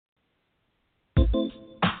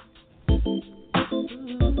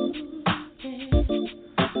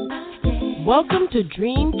Welcome to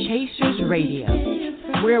Dream Chasers Radio,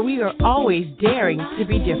 where we are always daring to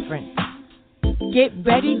be different. Get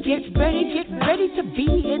ready, get ready, get ready to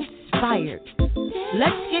be inspired.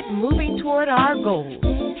 Let's get moving toward our goals.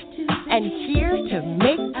 And here to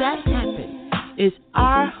make that happen is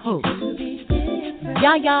our host,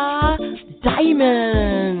 Yaya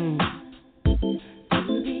Diamond.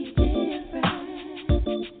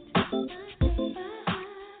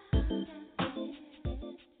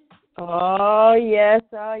 Oh, yes,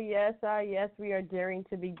 oh, yes, oh, yes. We are daring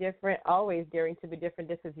to be different, always daring to be different.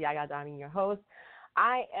 This is Yaya Diamond, your host.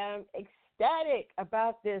 I am ecstatic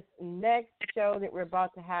about this next show that we're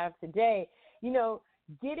about to have today. You know,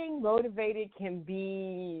 getting motivated can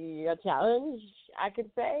be a challenge, I could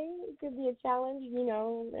say. It could be a challenge, you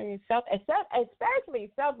know, I mean,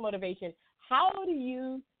 especially self-motivation. How do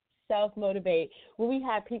you self-motivate? Well, we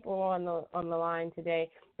have people on the line today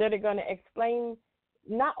that are going to explain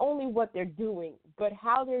not only what they're doing, but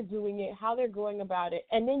how they're doing it, how they're going about it,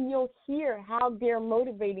 and then you'll hear how they're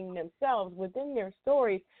motivating themselves within their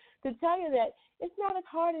stories to tell you that it's not as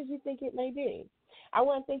hard as you think it may be. I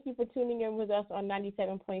want to thank you for tuning in with us on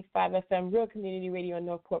 97.5 FM Real Community Radio in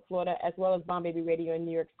Northport, Florida, as well as Bomb Baby Radio in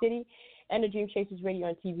New York City, and the Dream Chasers Radio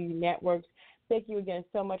and TV networks. Thank you again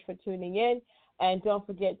so much for tuning in. And don't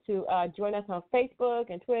forget to join us on Facebook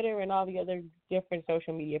and Twitter and all the other different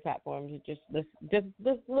social media platforms. Just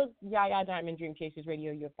look Yaya Diamond Dream Chasers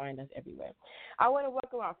Radio. You'll find us everywhere. I want to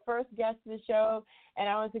welcome our first guest to the show, and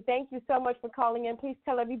I want to thank you so much for calling in. Please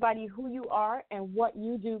tell everybody who you are and what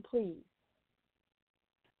you do, please.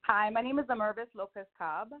 Hi, my name is Amervis Lopez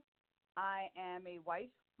Cobb. I am a wife,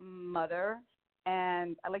 mother,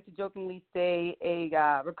 and I like to jokingly say a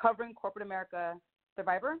recovering corporate America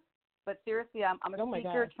survivor. But seriously, I'm a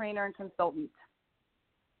speaker, trainer, and consultant.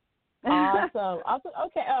 Awesome.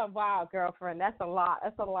 Okay. Oh, wow, girlfriend. That's a lot.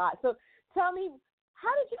 So tell me, how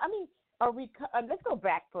did you, let's go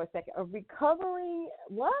back for a second. A recovering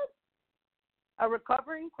what? A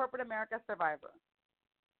recovering corporate America survivor.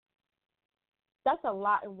 That's a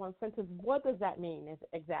lot in one sentence. What does that mean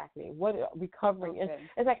exactly? What recovering is? Okay.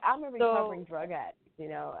 It's like I'm a recovering drug addict. You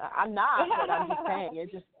know, I'm not, but I'm just saying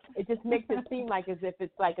it just makes it seem like as if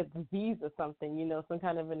it's like a disease or something. You know, some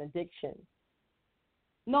kind of an addiction.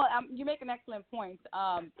 No, you make an excellent point.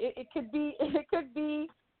 It could be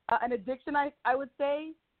an addiction. I would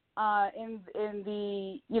say in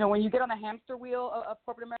the when you get on the hamster wheel of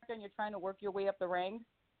corporate America and you're trying to work your way up the ranks.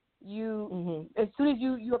 As soon as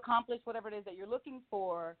you accomplish whatever it is that you're looking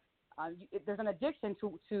for, there's an addiction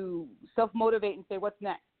to self-motivate and say, what's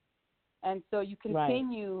next? And so you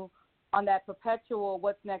continue on that perpetual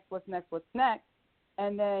what's next,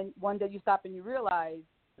 and then one day you stop and you realize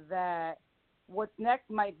that what's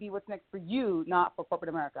next might be what's next for you, not for corporate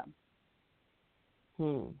America.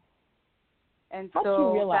 And how so did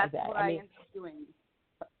you realize that's that? what I ended up doing.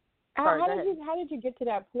 How did you get to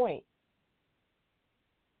that point?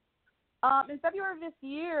 In February of this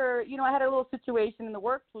year, I had a little situation in the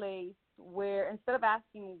workplace where instead of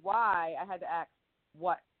asking why, I had to ask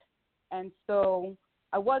what. And so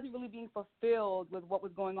I wasn't really being fulfilled with what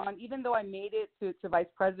was going on. Even though I made it to vice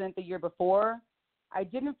president the year before, I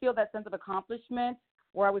didn't feel that sense of accomplishment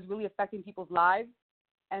where I was really affecting people's lives.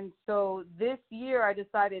 And so this year I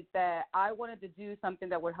decided that I wanted to do something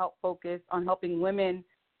that would help focus on helping women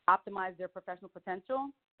optimize their professional potential.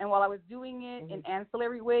 And while I was doing it in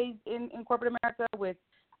ancillary ways in corporate America with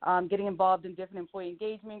getting involved in different employee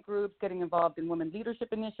engagement groups, getting involved in women leadership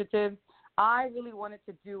initiatives, I really wanted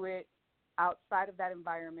to do it outside of that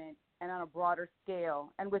environment and on a broader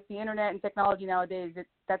scale. And with the internet and technology nowadays,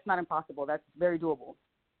 that's not impossible. That's very doable.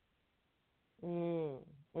 You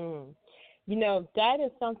know, that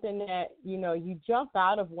is something that, you jump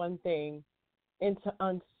out of one thing into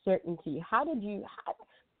uncertainty. How did you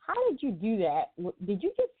do that? Did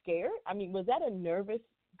you get scared? I mean, was that a nervous,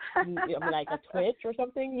 like a twitch or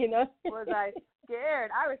something, Was I scared?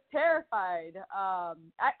 I was terrified.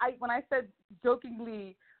 When I said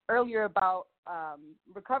jokingly earlier about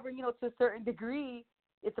recovering, to a certain degree,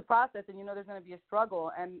 it's a process, and there's going to be a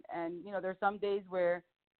struggle, and there's some days where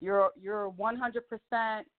you're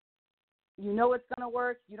 100%, it's going to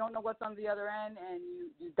work, you don't know what's on the other end, and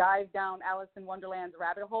you dive down Alice in Wonderland's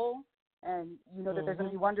rabbit hole, and that there's going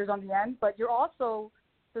to be wonders on the end, but you're also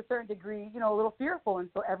to a certain degree, a little fearful, and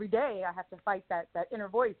so every day I have to fight that inner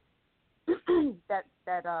voice that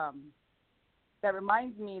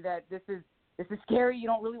reminds me that this is scary. You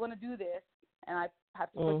don't really want to do this, and I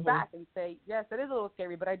have to push back and say, yes, it is a little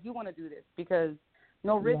scary, but I do want to do this because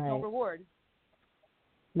no risk, no reward.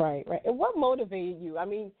 Right, right. And what motivated you? I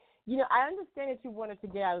mean, I understand that you wanted to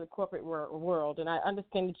get out of the corporate world, and I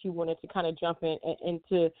understand that you wanted to kind of jump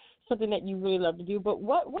into something that you really love to do. But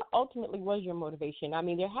what ultimately was your motivation? I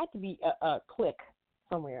mean, there had to be a click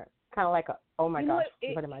somewhere, kind of like oh my gosh,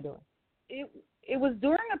 what am I doing? It was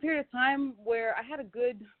during a period of time where I had a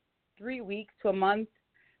good 3 weeks to a month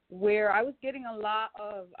where I was getting a lot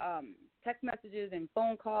of text messages and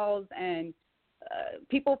phone calls and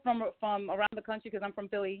people from around the country, because I'm from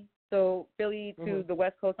Philly, so Philly to the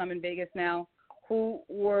West Coast, I'm in Vegas now, who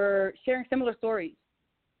were sharing similar stories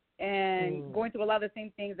and going through a lot of the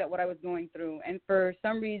same things that what I was going through. And for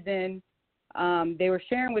some reason, they were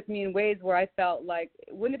sharing with me in ways where I felt like,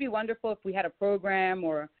 wouldn't it be wonderful if we had a program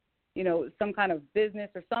or, some kind of business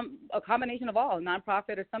or a combination of all,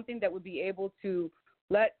 nonprofit or something that would be able to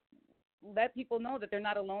let people know that they're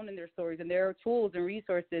not alone in their stories, and there are tools and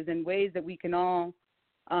resources and ways that we can all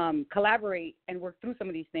collaborate and work through some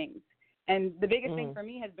of these things. And the biggest thing for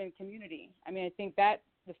me has been community. I mean, I think that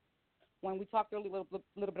when we talked earlier a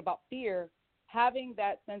little bit about fear, having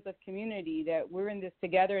that sense of community, that we're in this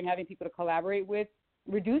together and having people to collaborate with,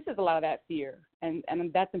 reduces a lot of that fear. And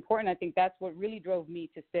that's important. I think that's what really drove me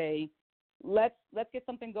to say, let's get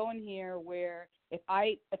something going here where if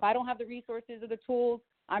I don't have the resources or the tools,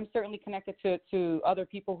 I'm certainly connected to other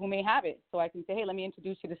people who may have it. So I can say, hey, let me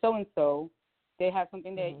introduce you to so-and-so. They have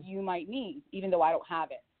something that you might need, even though I don't have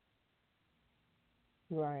it.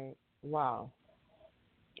 Right. Wow.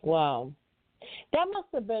 That must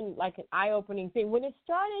have been like an eye-opening thing. When it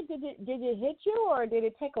started, did it hit you, or did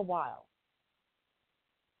it take a while?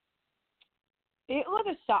 It was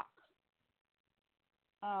a shock.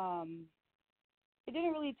 It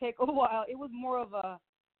didn't really take a while. It was more of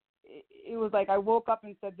it was like I woke up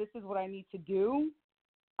and said, this is what I need to do.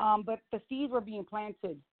 But the seeds were being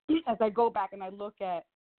planted. As I go back and I look at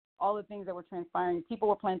all the things that were transpiring, people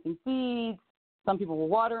were planting seeds, some people were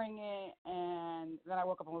watering it, and then I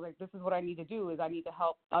woke up and was like, this is what I need to do, is I need to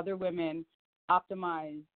help other women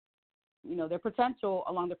optimize, their potential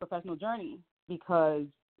along their professional journey, because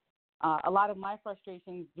a lot of my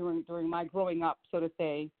frustrations during my growing up, so to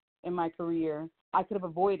say, in my career, I could have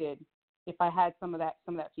avoided if I had some of that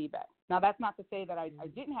feedback. Now, that's not to say that I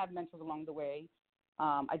didn't have mentors along the way.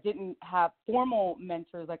 I didn't have formal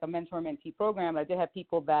mentors like a mentor-mentee program. I did have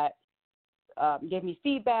people that gave me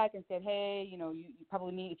feedback and said, hey, you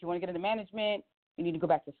probably need, if you want to get into management, you need to go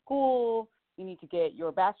back to school. You need to get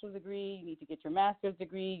your bachelor's degree. You need to get your master's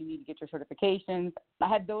degree. You need to get your certifications. I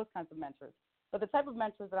had those kinds of mentors. But the type of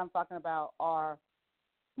mentors that I'm talking about are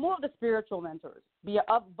more of the spiritual mentors,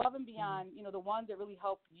 above and beyond, the ones that really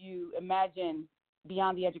help you imagine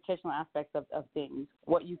beyond the educational aspects of things,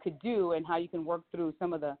 what you could do and how you can work through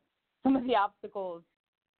some of the obstacles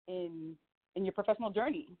in your professional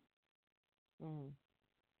journey.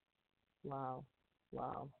 Wow.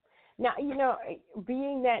 Now,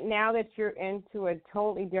 being that now that you're into a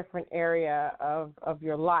totally different area of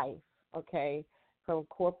your life, okay, from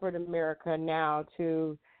corporate America now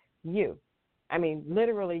to you. I mean,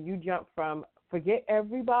 literally, you jump from forget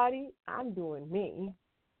everybody, I'm doing me.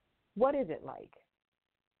 What is it like?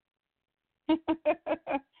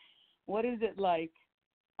 What is it like?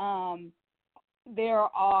 There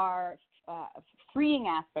are freeing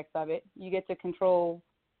aspects of it. You get to control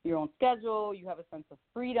your own schedule. You have a sense of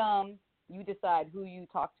freedom. You decide who you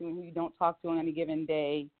talk to and who you don't talk to on any given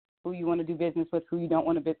day, who you want to do business with, who you don't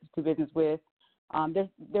want to do business with.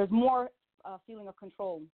 There's more feeling of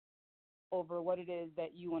control over what it is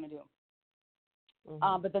that you want to do.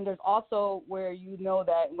 But then there's also where you know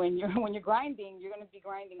that when you're grinding, you're going to be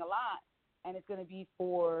grinding a lot, and it's going to be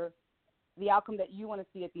for the outcome that you want to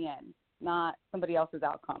see at the end, not somebody else's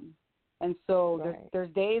outcome. And so there's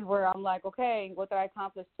days where I'm like, okay, what did I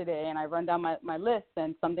accomplish today? And I run down my list,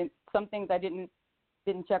 and some things I didn't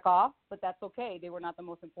check off, but that's okay. They were not the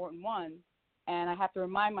most important ones. And I have to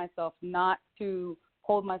remind myself not to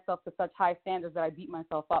hold myself to such high standards that I beat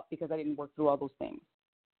myself up because I didn't work through all those things.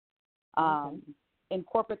 In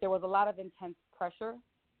corporate, there was a lot of intense pressure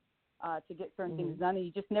to get certain things done, and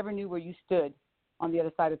you just never knew where you stood on the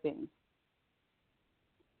other side of things.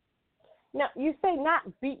 Now, you say not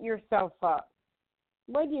beat yourself up.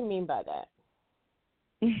 What do you mean by that?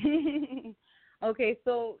 Okay,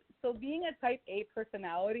 so being a type A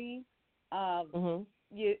personality, I'm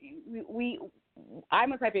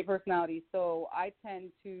a type A personality, so I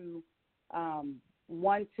tend to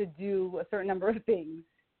want to do a certain number of things.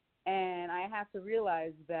 And I have to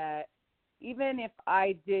realize that even if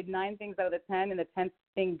I did 9 things out of the 10 and the 10th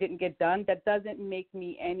thing didn't get done, that doesn't make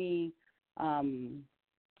me any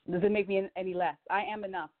does it make me any less? I am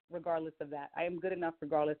enough regardless of that. I am good enough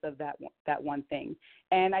regardless of that one thing.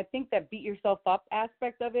 And I think that beat yourself up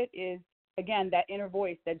aspect of it is, again, that inner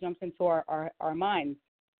voice that jumps into our minds,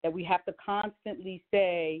 that we have to constantly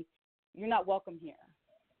say, you're not welcome here.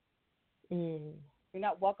 You're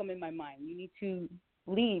not welcome in my mind. You need to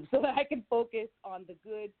leave so that I can focus on the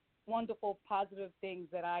good, wonderful, positive things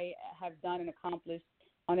that I have done and accomplished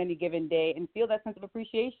on any given day and feel that sense of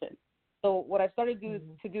appreciation. So what I've started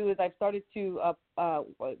to do is I've started to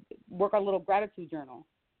work on a little gratitude journal.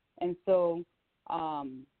 And so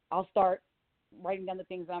I'll start writing down the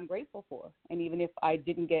things that I'm grateful for. And even if I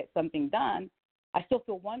didn't get something done, I still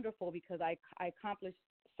feel wonderful because I accomplished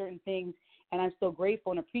certain things, and I'm still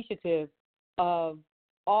grateful and appreciative of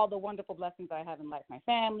all the wonderful blessings I have in life, my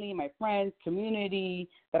family, my friends, community,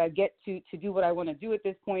 that I get to do what I want to do at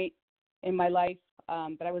this point in my life,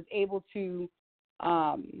 that I was able to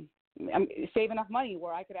save enough money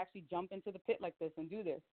where I could actually jump into the pit like this and do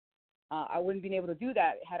this. I wouldn't been able to do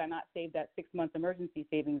that had I not saved that 6-month emergency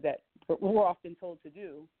savings that we're often told to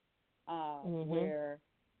do, where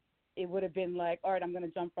it would have been like, all right, I'm going to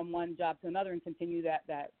jump from one job to another and continue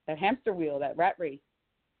that hamster wheel, that rat race.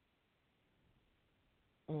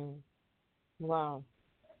 Wow.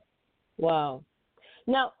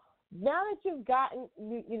 Now that you've gotten,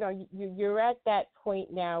 you're at that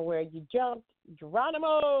point now where you jumped,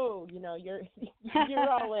 Geronimo. You're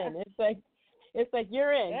all in. It's like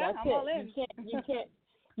you're in. Yeah, That's I'm it. all in.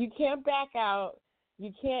 You can't back out.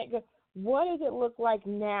 You can't go. What does it look like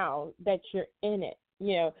now that you're in it?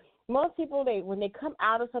 Most people, when they come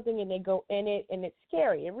out of something and they go in it, and it's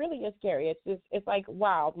scary. It really is scary. It's like,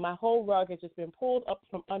 wow, my whole rug has just been pulled up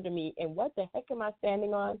from under me, and what the heck am I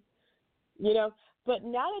standing on? But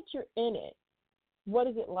now that you're in it, what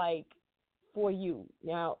is it like for you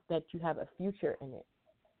now that you have a future in it?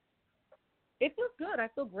 It feels good. I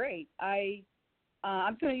feel great.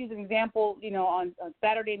 I'm going to use an example. On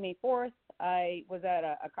Saturday, May 4th, I was at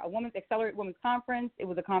a Accelerate Women's Conference. It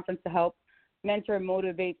was a conference to help mentor and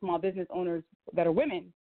motivate small business owners that are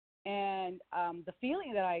women. And the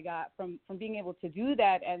feeling that I got from being able to do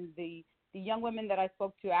that, and the young women that I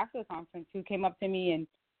spoke to after the conference who came up to me and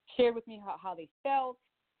shared with me how they felt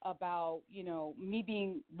about, me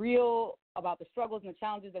being real about the struggles and the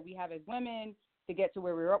challenges that we have as women to get to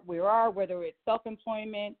where we are, whether it's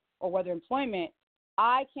self-employment or whether employment.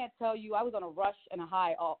 I can't tell you, I was on a rush and a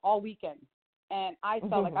high all weekend. And I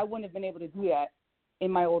felt like I wouldn't have been able to do that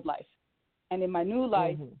in my old life. And in my new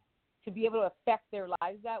life, to be able to affect their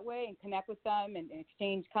lives that way and connect with them and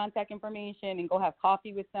exchange contact information and go have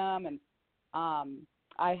coffee with them. And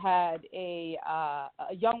I had a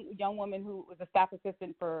young woman who was a staff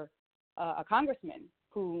assistant for a congressman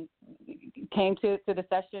who came to the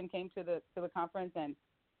session, came to the conference, and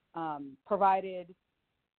provided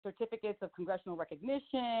certificates of congressional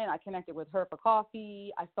recognition. I connected with her for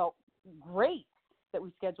coffee. I felt great that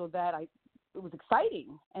we scheduled that. It was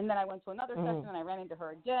exciting. And then I went to another session and I ran into her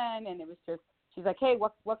again, and it was just, she's like, hey,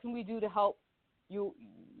 what can we do to help your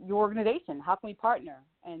organization? How can we partner?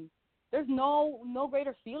 And there's no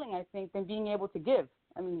greater feeling, I think, than being able to give.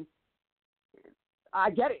 I mean, I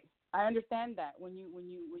get it. I understand that when you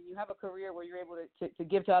have a career where you're able to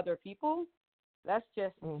give to other people, that's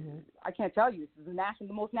just, I can't tell you, this is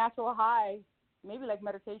the most natural high, maybe like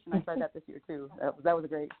meditation. I tried that this year too. That was a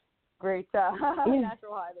great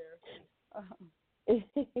natural high there.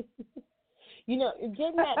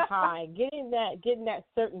 Getting that high, getting that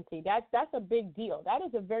certainty, that's a big deal. That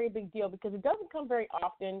is a very big deal because it doesn't come very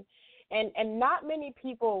often, and not many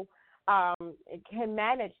people can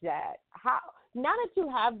manage that. How now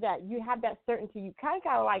that you have that certainty, you kind of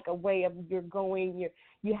got like a way of you're going,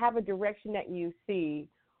 you have a direction that you see.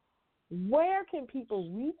 Where can people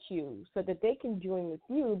reach you so that they can join with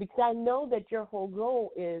you? Because I know that your whole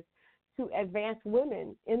goal is to advance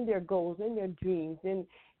women in their goals, in their dreams, in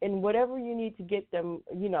whatever you need to get them,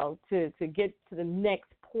 to get to the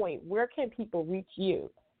next point. Where can people reach you?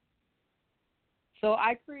 So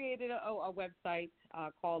I created a website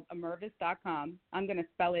called emervis.com. I'm going to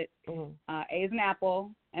spell it A as in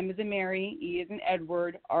Apple, M as in Mary, E as in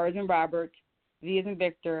Edward, R as in Robert, V as in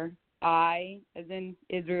Victor, I as in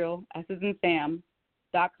Israel, S as in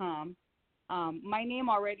Sam.com. My name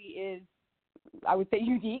already is, I would say,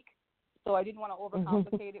 unique. So I didn't want to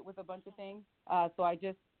overcomplicate it with a bunch of things. So I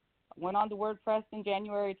just went on to WordPress in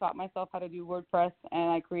January, taught myself how to do WordPress,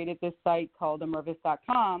 and I created this site called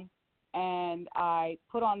emervis.com. And I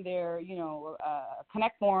put on there, a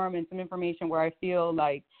connect form and some information where I feel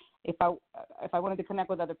like if I wanted to connect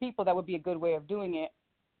with other people, that would be a good way of doing it.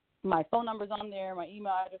 My phone number's on there. My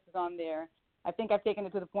email address is on there. I think I've taken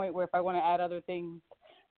it to the point where if I want to add other things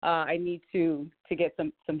I need to get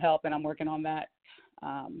some help, and I'm working on that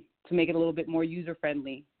to make it a little bit more user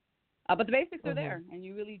friendly. But the basics are there, and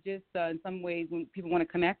you really just, in some ways, when people want to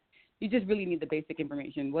connect, you just really need the basic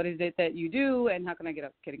information. What is it that you do, and how can I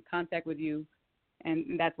get in contact with you?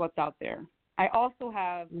 And that's what's out there. I also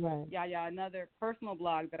have another personal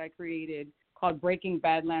blog that I created called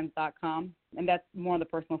BreakingBadlands.com, and that's more on the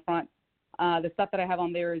personal front. The stuff that I have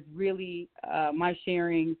on there is really my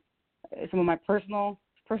sharing some of my personal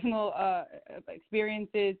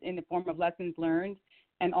experiences in the form of lessons learned,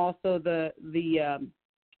 and also the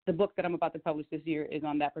book that I'm about to publish this year is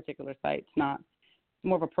on that particular site. It's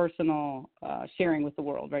more of a personal sharing with the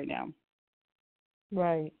world right now.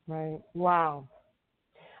 Right. Wow.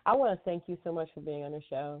 I want to thank you so much for being on the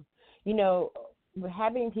show. You know,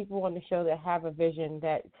 having people on the show that have a vision,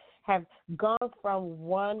 that have gone from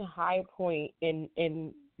one high point in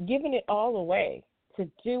giving it all away to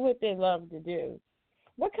do what they love to do.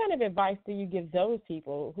 What kind of advice do you give those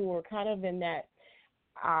people who are kind of in that,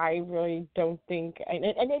 I really don't think, and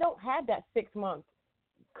they don't have that 6-month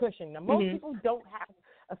cushion. Now, most people don't have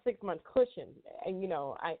a 6-month cushion. And, you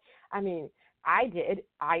know, I mean, I did.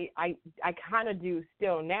 I kind of do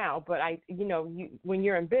still now, but when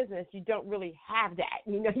you're in business, you don't really have that.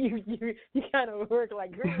 You know, you kind of work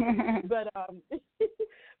like crazy. but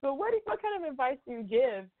what kind of advice do you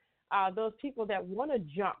give those people that want to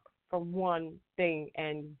jump from one thing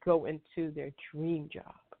and go into their dream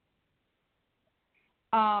job?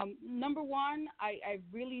 Number one, I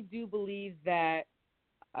really do believe that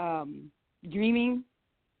dreaming,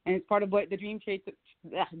 and it's part of what the Dream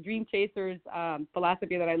Chasers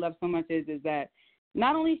philosophy that I love so much is that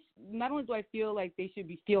not only do I feel like they should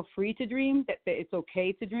feel free to dream, that it's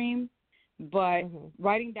okay to dream, but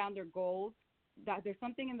writing down their goals, that there's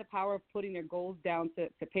something in the power of putting their goals down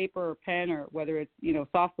to paper or pen, or whether it's, you know,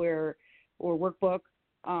 software or workbook,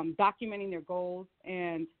 documenting their goals.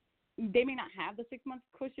 And they may not have the 6-month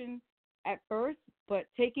cushion at first, but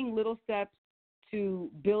taking little steps to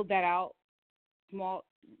build that out,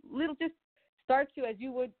 just start to, as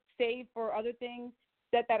you would save for other things,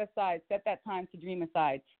 set that aside, set that time to dream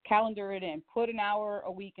aside, calendar it in, put an hour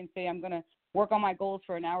a week and say, I'm going to work on my goals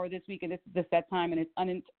for an hour this week, and this is the set time, and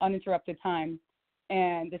it's uninterrupted time.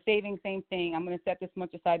 And the saving, same thing. I'm going to set this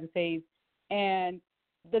much aside to save. And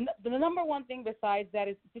the number one thing besides that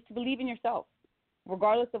is just to believe in yourself,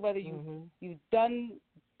 regardless of whether you've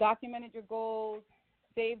documented your goals,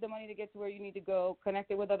 saved the money to get to where you need to go,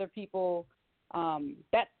 connected with other people.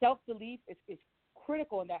 That self-belief is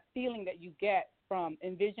critical, in that feeling that you get from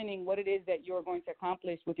envisioning what it is that you're going to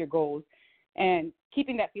accomplish with your goals and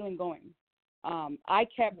keeping that feeling going. I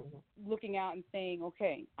kept looking out and saying,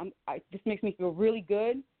 okay, this makes me feel really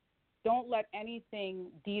good. Don't let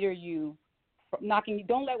anything deter you from knocking you.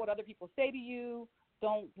 Don't let what other people say to you.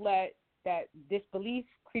 Don't let that disbelief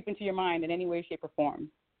creep into your mind in any way, shape, or form.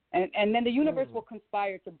 And then the universe will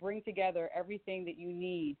conspire to bring together everything that you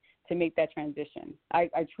need to make that transition.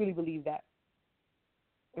 I truly believe that.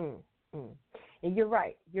 And you're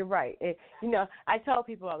right. I tell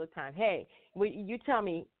people all the time, hey, you tell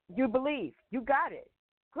me you believe, you got it.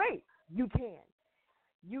 Great, you can.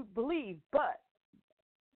 You believe, but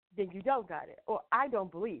then you don't got it. Or I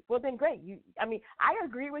don't believe. Well, then great. I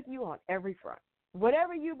agree with you on every front.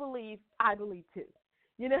 Whatever you believe, I believe too.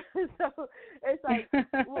 You know, so it's like,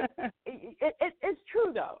 it's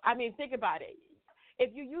true though. I mean, think about it.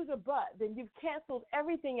 If you use a but, then you've canceled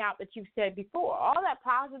everything out that you've said before. All that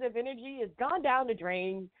positive energy is gone down the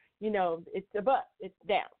drain. You know, it's a but. It's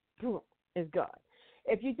down. Boom. It's gone.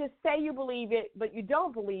 If you just say you believe it, but you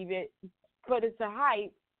don't believe it, but it's a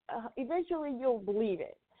hype, eventually you'll believe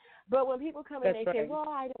it. But when people come and they say, well,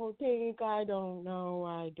 I don't think, I don't know,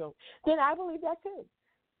 I don't, then I believe that too.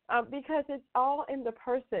 Because it's all in the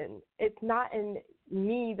person. It's not in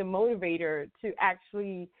me, the motivator, to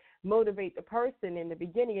actually motivate the person in the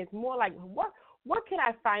beginning. It's more like, what can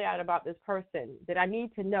I find out about this person that I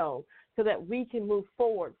need to know so that we can move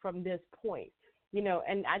forward from this point? You know,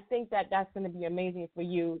 and I think that that's going to be amazing for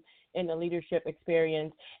you in the leadership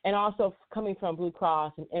experience, and also coming from Blue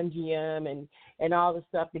Cross and MGM and all the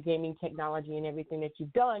stuff, the gaming technology and everything that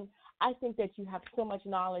you've done. I think that you have so much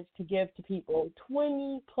knowledge to give to people,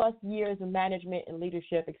 20-plus years of management and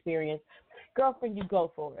leadership experience. Girlfriend, you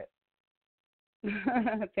go for it.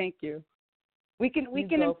 Thank you. We can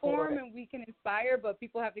inform and we can inspire, but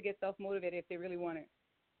people have to get self-motivated if they really want it.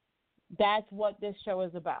 That's what this show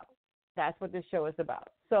is about.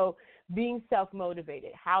 So being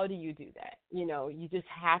self-motivated, how do you do that? You know, you just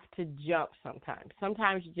have to jump sometimes.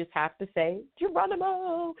 Sometimes you just have to say,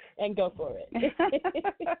 Geronimo, and go for it.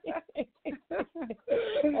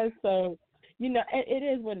 And so, it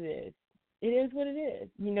is what it is. It is what it is.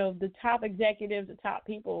 The top executives, the top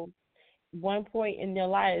people, one point in their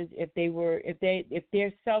lives, if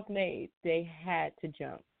they're self-made, they had to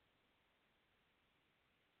jump.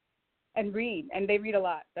 And read, and they read a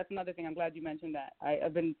lot. That's another thing. I'm glad you mentioned that. I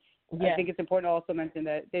think it's important to also mention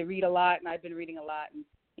that they read a lot, and I've been reading a lot. And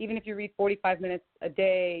even if you read 45 minutes a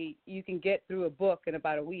day, you can get through a book in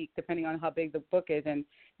about a week, depending on how big the book is, and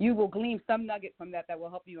you will glean some nugget from that will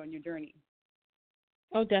help you on your journey.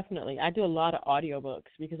 Oh, definitely. I do a lot of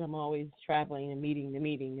audiobooks because I'm always traveling and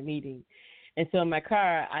meeting. And so in my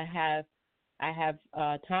car, I have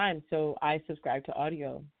time, so I subscribe to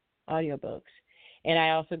audiobooks. And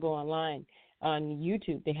I also go online on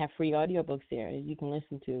YouTube. They have free audiobooks there you can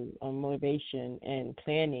listen to on motivation and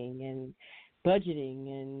planning and budgeting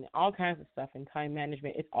and all kinds of stuff and time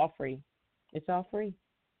management. It's all free. It's all free.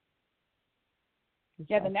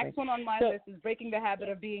 The next one on my list is Breaking the Habit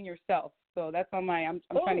of Being Yourself. So that's on my. I'm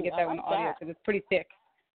trying to get that one audio because it's pretty thick.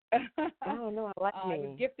 Oh no, I like me. It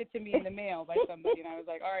was gifted to me in the mail by somebody, and I was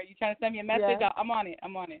like, all right, you trying to send me a message? Yeah. I'm on it.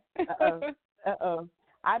 Uh-oh.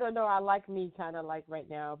 I don't know. I like me kind of like right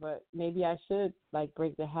now, but maybe I should like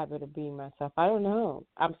break the habit of being myself. I don't know.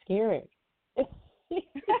 I'm scared. I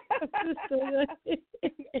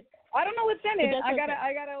don't know what's in it. I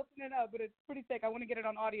gotta open it up, but it's pretty thick. I want to get it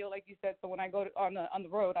on audio, like you said, so when I go on the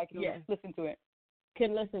road, I can listen to it.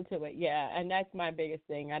 Can listen to it, yeah, and that's my biggest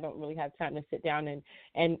thing. I don't really have time to sit down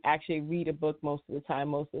and actually read a book most of the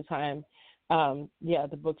time.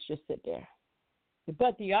 The books just sit there.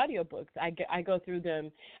 But the audiobooks, I go through them.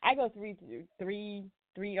 I go through three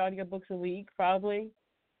audiobooks a week probably,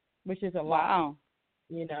 which is a lot. Wow.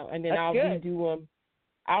 And then I'll redo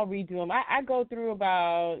them. I go through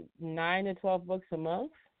about 9 to 12 books a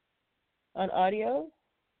month on audio.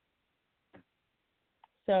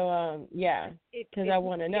 So, because I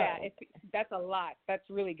want to know. Yeah, that's a lot. That's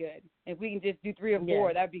really good. If we can just do 3 or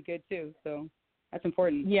 4, that'd be good too. So that's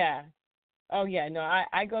important. Yeah. Oh, yeah. No,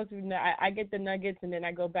 I go through, I get the nuggets, and then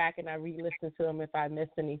I go back and I re-listen to them if I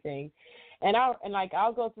missed anything. And I'll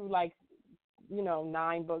go through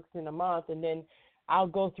 9 books in a month, and then I'll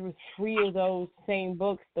go through 3 of those same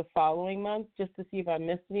books the following month just to see if I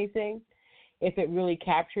missed anything, if it really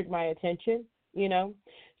captured my attention,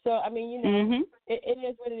 So, I mean, it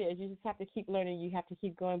is what it is. You just have to keep learning. You have to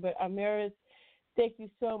keep going. But, Amaris, thank you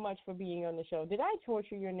so much for being on the show. Did I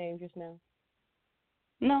torture your name just now?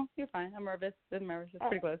 No, you're fine. I'm Mervis. It's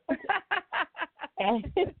pretty close. I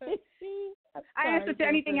answer to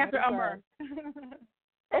anything after Amur.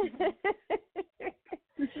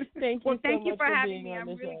 Thank you. Thank you for having me. I'm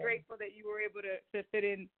really grateful that you were able to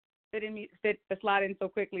slot in so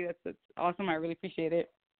quickly. That's awesome. I really appreciate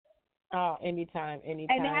it. Oh, anytime. And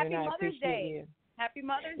happy Mother's Day. You. Happy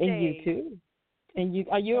Mother's Day. And you too. And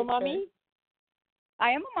are you a mommy?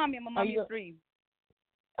 I am a mommy. I'm a mommy of 3.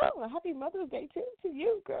 Oh, happy Mother's Day too to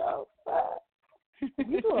you, girl.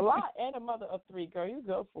 You do a lot, and a mother of 3, girl. You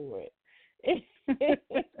go for it.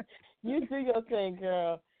 You do your thing,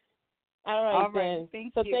 girl. All right, then.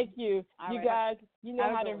 Thank you. All you guys, you know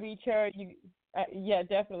how to reach her. Yeah,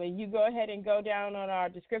 definitely. You go ahead and go down on our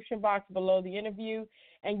description box below the interview,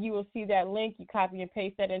 and you will see that link. You copy and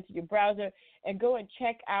paste that into your browser, and go and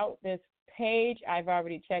check out this page. I've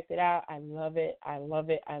already checked it out. I love it,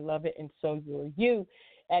 and so will you.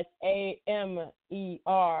 That's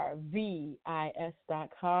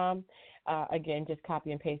AMERVIS.com. Again, just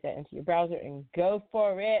copy and paste that into your browser and go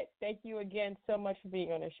for it. Thank you again so much for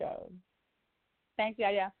being on the show. Thanks,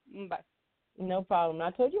 Yaya. Bye. No problem.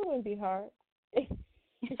 I told you it wouldn't be hard.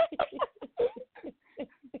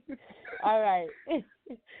 All right.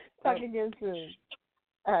 Talk again soon.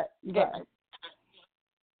 All right. Bye.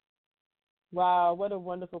 Wow, what a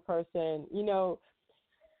wonderful person.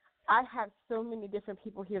 I have so many different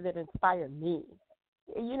people here that inspire me.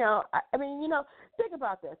 I mean, think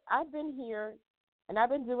about this. I've been here, and I've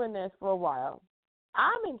been doing this for a while.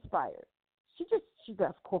 I'm inspired. She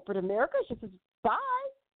does corporate America. She says, bye.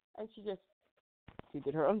 And she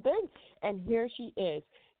did her own thing. And here she is,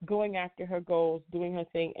 going after her goals, doing her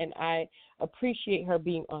thing. And I appreciate her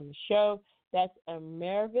being on the show. That's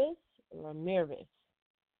Ramirez,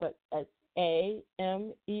 but that's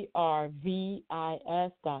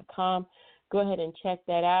AMERVIS.com. Go ahead and check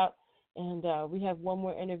that out. And we have one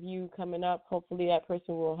more interview coming up. Hopefully that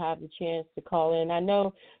person will have the chance to call in. I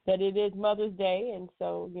know that it is Mother's Day, and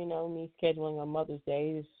so, me scheduling on Mother's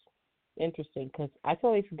Day is interesting because I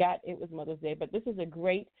totally forgot it was Mother's Day. But this is a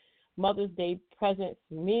great Mother's Day present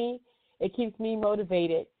for me. It keeps me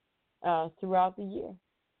motivated throughout the year.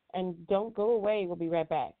 And don't go away. We'll be right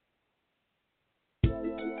back.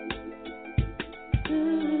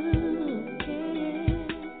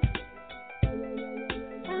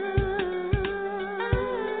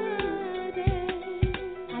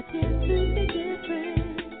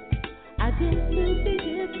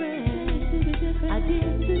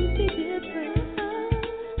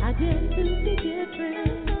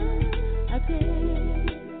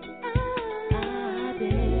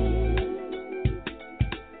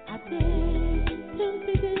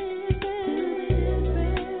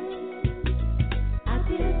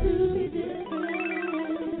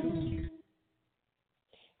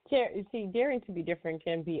 daring to be different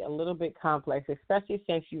can be a little bit complex, especially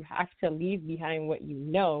since you have to leave behind what you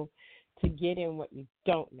know to get in what you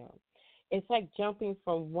don't know. It's like jumping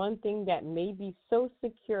from one thing that may be so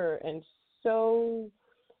secure and so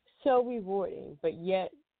rewarding, but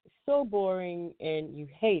yet so boring and you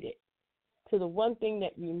hate it, to the one thing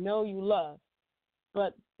that you know you love,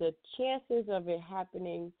 but the chances of it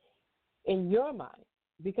happening in your mind,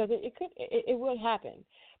 because it will happen,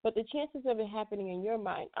 but the chances of it happening in your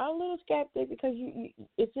mind are a little skeptic because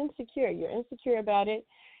it's insecure. You're insecure about it.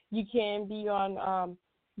 You can be on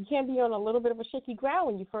a little bit of a shaky ground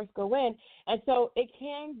when you first go in, and so it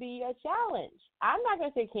can be a challenge. I'm not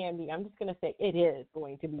going to say can be. I'm just going to say it is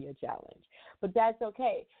going to be a challenge, but that's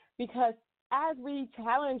okay, because as we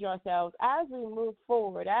challenge ourselves, as we move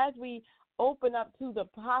forward, as we open up to the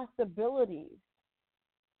possibilities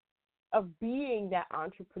of being that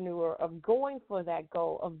entrepreneur, of going for that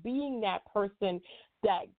goal, of being that person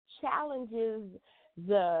that challenges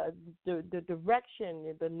the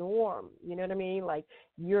direction, the norm. You know what I mean? Like,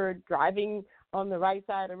 you're driving on the right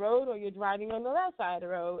side of the road or you're driving on the left side of the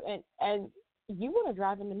road, and you want to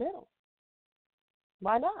drive in the middle.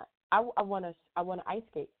 Why not? I want to ice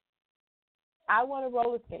skate. I want to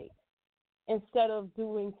roller skate instead of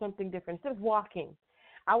doing something different. Instead of walking,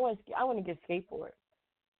 I want to get skateboard.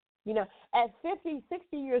 You know, at 50,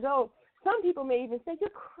 60 years old, some people may even say,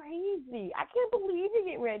 you're crazy. I can't believe you're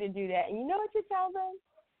getting ready to do that. And you know what you tell them?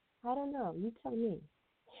 I don't know. You tell me.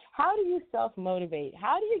 How do you self-motivate?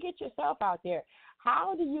 How do you get yourself out there?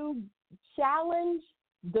 How do you challenge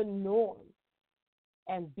the norm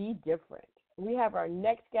and be different? We have our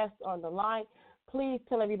next guest on the line. Please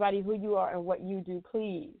tell everybody who you are and what you do,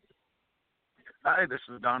 please. Hi, this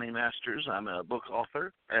is Donnie Masters. I'm a book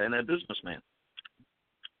author and a businessman.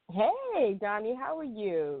 Hey, Donnie, how are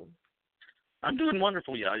you? I'm doing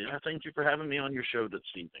wonderful, Yaya. Thank you for having me on your show this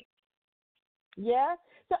evening. Yeah?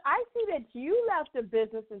 So I see that you left the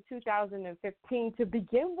business in 2015 to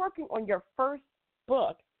begin working on your first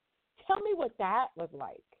book. Tell me what that was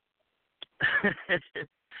like.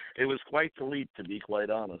 It was quite the leap, to be quite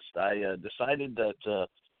honest. I decided that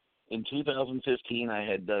in 2015 I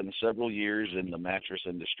had done several years in the mattress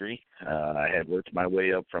industry. I had worked my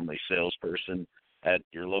way up from a salesperson at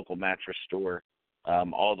your local mattress store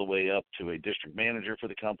all the way up to a district manager for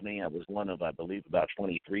the company. I was one of, I believe, about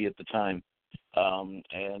 23 at the time.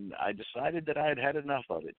 And I decided that I had had enough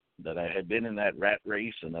of it, that I had been in that rat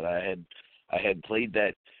race and that I had played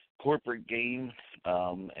that corporate game,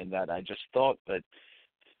 and that I just thought that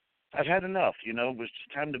I've had enough. You know, it was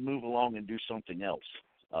just time to move along and do something else.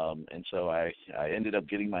 And so I ended up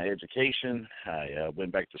getting my education. I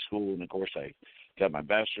went back to school, and, of course, I got my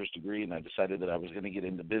bachelor's degree, and I decided that I was going to get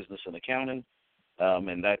into business and accounting,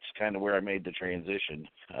 and that's kind of where I made the transition.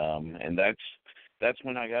 And that's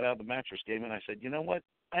when I got out of the mattress game, and I said, you know what?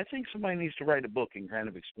 I think somebody needs to write a book and kind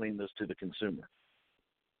of explain this to the consumer.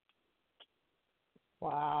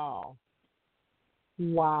 Wow.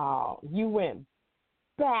 You went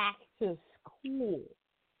back to school.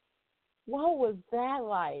 What was that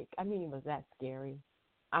like? I mean, was that scary?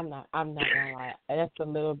 I'm not gonna lie. That's a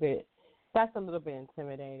little bit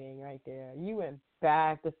intimidating right there. You went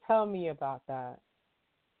back. Just tell me about that.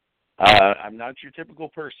 I'm not your typical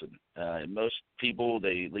person. Most people,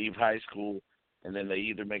 they leave high school and then they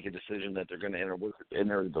either make a decision that they're going to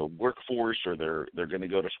enter the workforce, or they're going to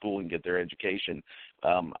go to school and get their education.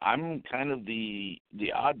 I'm kind of the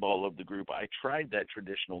oddball of the group. I tried that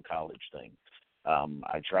traditional college thing.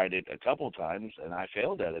 I tried it a couple times, and I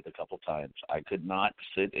failed at it a couple times. I could not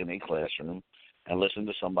sit in a classroom and listen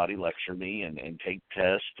to somebody lecture me and take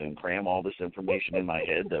tests and cram all this information in my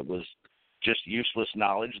head that was just useless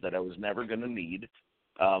knowledge that I was never going to need.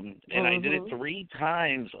 And I did it 3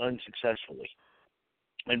 times unsuccessfully.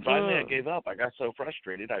 And finally I gave up. I got so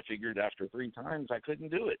frustrated, I figured after 3 times I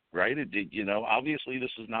couldn't do it, right? It did, obviously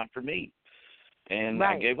this is not for me. And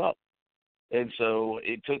I gave up. And so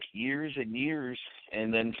it took years and years,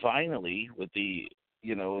 and then finally, with the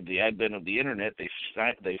advent of the internet,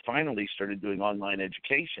 they finally started doing online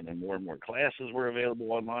education, and more classes were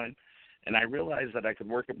available online. And I realized that I could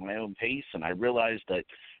work at my own pace, and I realized that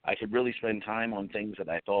I could really spend time on things that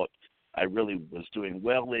I thought I really was doing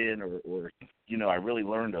well in, or I really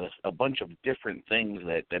learned a bunch of different things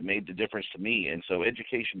that made the difference to me. And so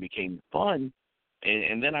education became fun.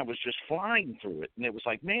 And then I was just flying through it. And it was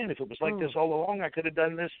like, man, if it was like this all along, I could have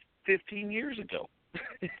done this 15 years ago.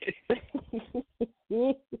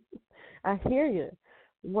 I hear you.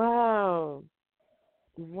 Wow.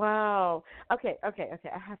 Okay.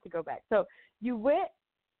 I have to go back. So you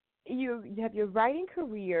have your writing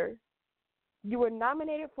career. You were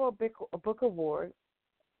nominated for a book award.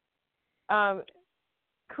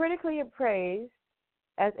 critically appraised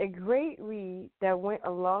as a great read that went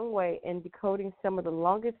a long way in decoding some of the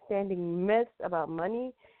longest standing myths about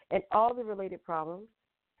money and all the related problems.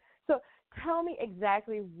 So tell me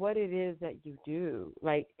exactly what it is that you do.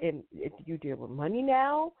 Like, if you deal with money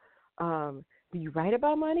now, do you write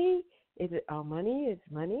about money? Is it all money? Is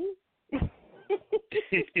money? I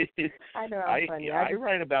know I'm funny. I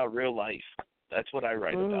write about real life. That's what I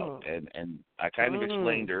write about, and I kind of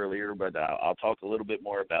explained earlier, but I'll talk a little bit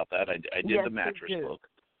more about that. I did the mattress book,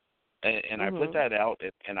 and I put that out,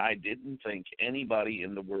 and I didn't think anybody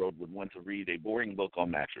in the world would want to read a boring book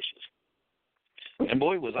on mattresses. And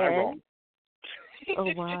boy, was I wrong.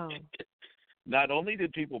 Oh, wow. Not only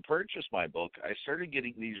did people purchase my book, I started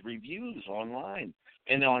getting these reviews online.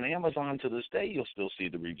 And on Amazon to this day, you'll still see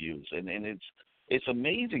the reviews. And it's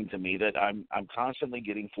amazing to me that I'm constantly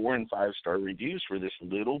getting 4- and 5-star reviews for this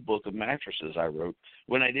little book of mattresses I wrote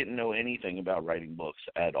when I didn't know anything about writing books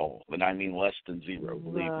at all. And I mean less than zero,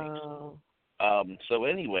 believe me. So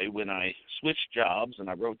anyway, when I switched jobs and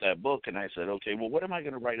I wrote that book, and I said, okay, well, what am I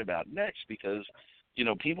going to write about next? Because, you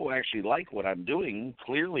know, people actually like what I'm doing.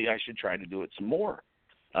 Clearly, I should try to do it some more.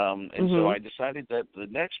 And so I decided that the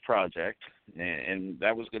next project, and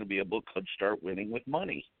that was going to be a book called Start Winning with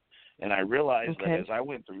Money. And I realized that as I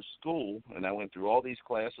went through school and I went through all these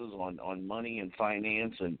classes on money and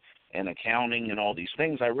finance and accounting and all these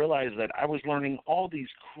things, I realized that I was learning all these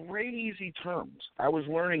crazy terms. I was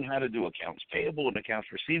learning how to do accounts payable and accounts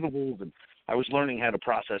receivables, and I was learning how to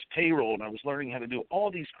process payroll, and I was learning how to do all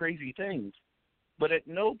these crazy things. But at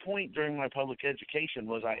no point during my public education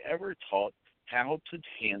was I ever taught how to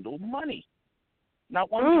handle money. Not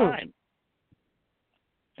one time.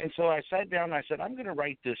 And so I sat down and I said, I'm going to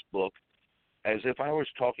write this book as if I was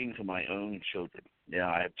talking to my own children. Yeah,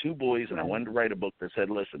 I have 2 boys, and I wanted to write a book that said,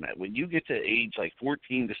 listen, when you get to age like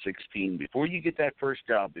 14 to 16, before you get that first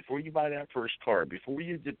job, before you buy that first car, before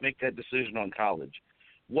you make that decision on college,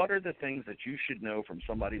 what are the things that you should know from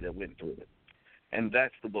somebody that went through it? And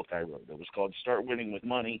that's the book I wrote. It was called Start Winning with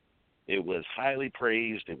Money. It was highly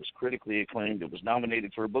praised. It was critically acclaimed. It was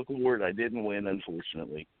nominated for a book award. I didn't win,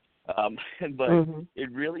 unfortunately. But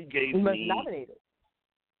it really gave me. Nominated.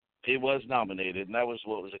 It was nominated, and that was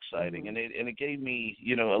what was exciting. And it gave me,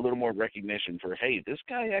 you know, a little more recognition for, hey, this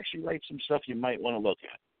guy actually writes some stuff you might want to look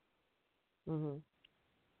at.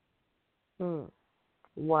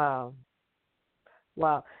 Wow.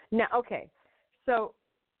 Now, okay. So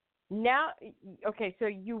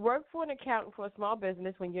you work for an accountant for a small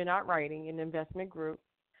business when you're not writing, an investment group,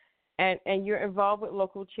 and you're involved with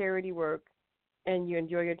local charity work, and you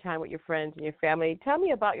enjoy your time with your friends and your family. Tell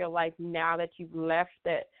me about your life now that you've left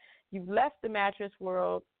the mattress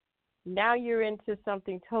world. Now you're into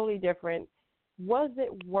something totally different. Was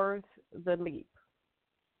it worth the leap?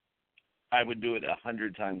 I would do it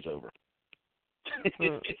 100 times over.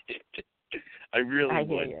 I really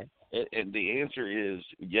would. And the answer is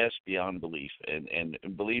yes, beyond belief. And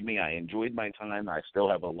believe me, I enjoyed my time. I still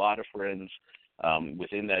have a lot of friends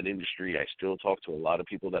within that industry. I still talk to a lot of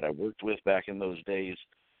people that I worked with back in those days.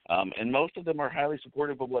 And most of them are highly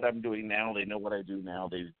supportive of what I'm doing now. They know what I do now.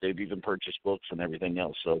 They've even purchased books and everything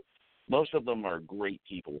else. So most of them are great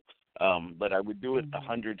people. But I would do it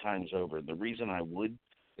 100 times over. The reason I would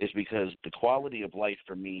is because the quality of life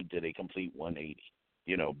for me did a complete 180.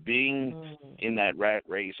 You know, being in that rat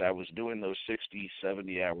race, I was doing those 60,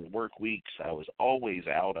 70-hour work weeks. I was always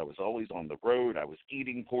out. I was always on the road. I was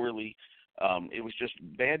eating poorly. It was just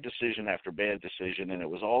bad decision after bad decision, and it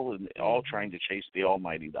was all trying to chase the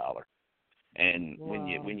almighty dollar. And when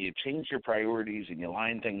you change your priorities and you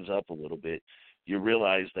line things up a little bit, you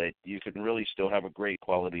realize that you can really still have a great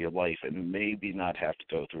quality of life and maybe not have to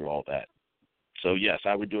go through all that. So, yes,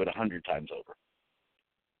 I would do it 100 times over.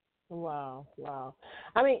 Wow.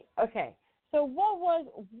 I mean, okay. So what was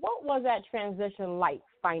that transition like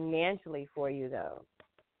financially for you, though?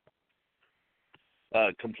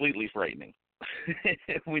 Completely frightening.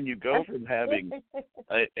 When you go from having,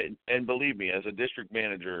 and believe me, as a district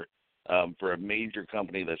manager for a major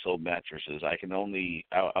company that sold mattresses,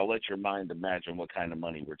 I'll let your mind imagine what kind of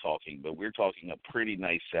money we're talking, but we're talking a pretty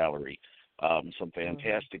nice salary. Some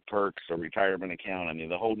fantastic perks, a retirement account. I mean,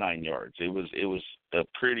 the whole 9 yards. It was a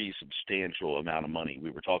pretty substantial amount of money we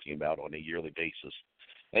were talking about on a yearly basis.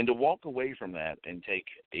 And to walk away from that and take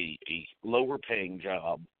a lower paying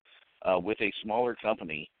job with a smaller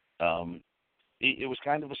company, it was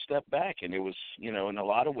kind of a step back. And it was, you know, in a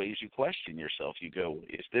lot of ways you question yourself. You go,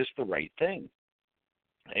 is this the right thing?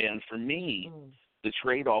 And for me, the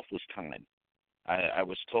trade-off was time. I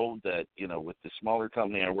was told that, you know, with the smaller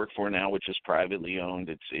company I work for now, which is privately owned,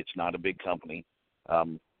 it's not a big company,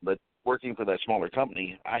 but working for that smaller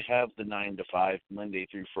company, I have the 9 to 5, Monday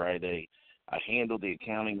through Friday. I handle the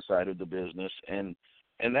accounting side of the business, and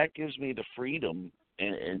that gives me the freedom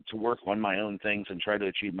and to work on my own things and try to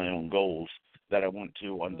achieve my own goals that I want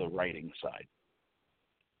to on the writing side.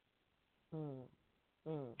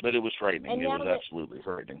 But it was frightening. It was absolutely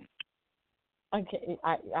frightening. Okay,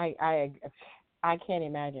 I can't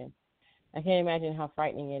imagine. I can't imagine how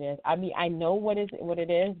frightening it is. I mean, I know what it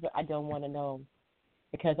is, but I don't want to know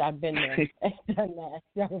because I've been there, done that.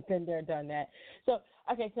 I've been there, done that. So,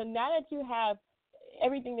 okay, so now that you have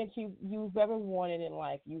everything that you've ever wanted in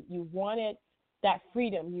life, you wanted that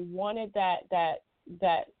freedom, you wanted that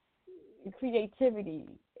creativity.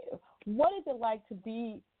 What is it like to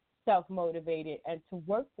be self-motivated and to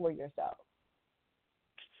work for yourself?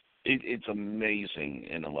 It's amazing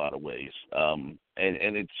in a lot of ways. And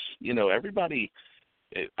it's, everybody,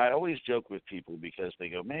 I always joke with people because they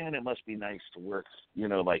go, man, it must be nice to work,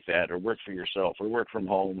 like that, or work for yourself, or work from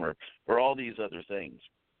home, or all these other things.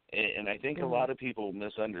 And I think a lot of people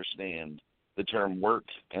misunderstand the term work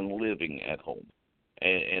and living at home.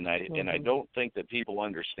 And I don't think that people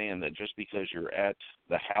understand that just because you're at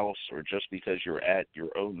the house or just because you're at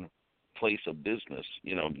your own place of business,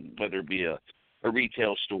 whether it be a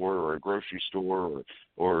retail store or a grocery store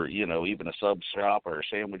or even a sub shop or a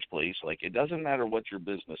sandwich place, like, it doesn't matter what your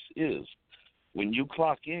business is. When you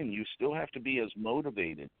clock in, you still have to be as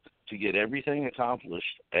motivated to get everything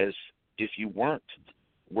accomplished as if you weren't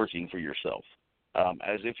working for yourself,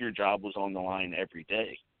 as if your job was on the line every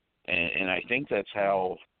day. And I think that's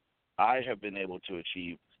how I have been able to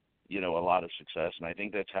achieve, a lot of success. And I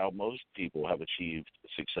think that's how most people have achieved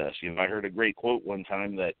success. I heard a great quote one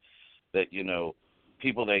time that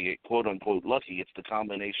people that get quote unquote lucky, it's the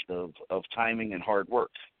combination of timing and hard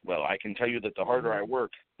work. Well, I can tell you that the harder I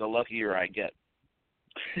work, the luckier I get.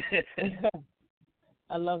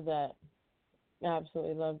 I love that. I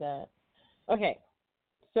absolutely love that. Okay.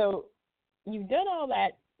 So you've done all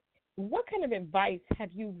that. What kind of advice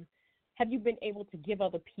have you been able to give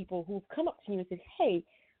other people who've come up to you and said, hey,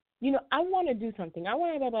 I want to do something. I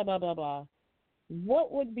want to blah, blah, blah, blah, blah.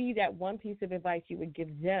 What would be that one piece of advice you would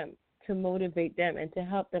give them to motivate them and to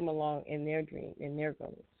help them along in their dream, in their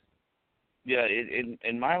goals? Yeah,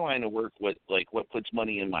 in my line of work, what puts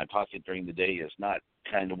money in my pocket during the day is not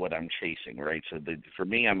kind of what I'm chasing, right? So for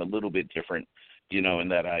me, I'm a little bit different, in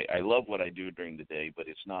that I love what I do during the day, but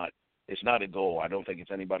it's not a goal. I don't think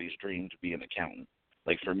it's anybody's dream to be an accountant.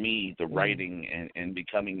 Like, for me, the writing and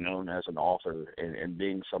becoming known as an author and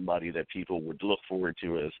being somebody that people would look forward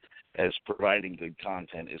to as providing good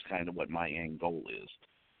content is kind of what my end goal is.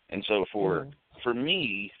 And so for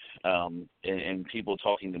me, and people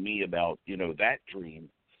talking to me about, that dream,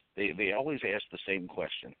 they always ask the same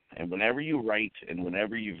question. And whenever you write and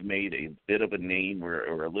whenever you've made a bit of a name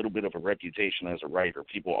or a little bit of a reputation as a writer,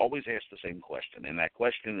 people always ask the same question. And that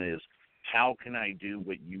question is, how can I do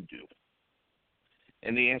what you do?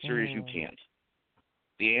 And the answer is you can't.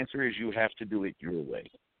 The answer is you have to do it your way.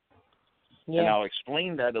 Yeah. And I'll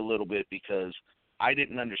explain that a little bit because I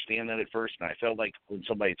didn't understand that at first, and I felt like when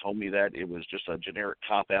somebody told me that, it was just a generic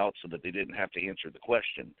cop-out so that they didn't have to answer the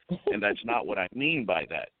question. And that's not what I mean by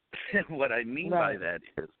that. What I mean by that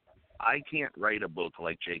is I can't write a book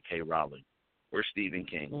like J.K. Rowling or Stephen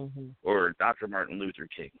King or Dr. Martin Luther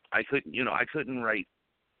King. I couldn't write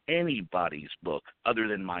anybody's book other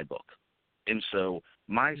than my book. And so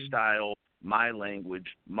my style, my language,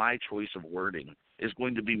 my choice of wording is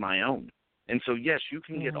going to be my own. And so, yes, you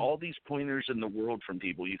can get all these pointers in the world from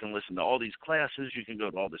people. You can listen to all these classes. You can go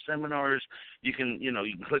to all the seminars. You can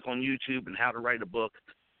click on YouTube and how to write a book.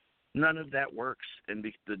 None of that works. And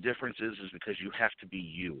the difference is because you have to be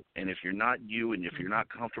you. And if you're not you and if you're not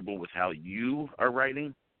comfortable with how you are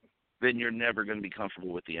writing, then you're never going to be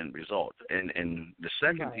comfortable with the end result. And the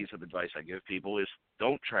second piece of advice I give people is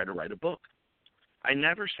don't try to write a book. I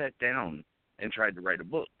never sat down and tried to write a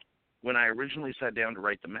book. When I originally sat down to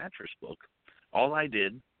write the mattress book, all I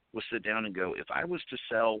did was sit down and go, if I was to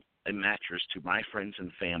sell a mattress to my friends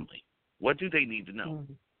and family, what do they need to know?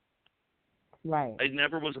 Right. It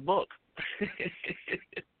never was a book.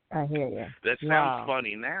 I hear you. That sounds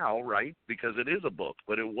funny now, right? Because it is a book,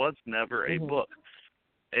 but it was never a book.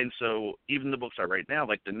 And so even the books I write now,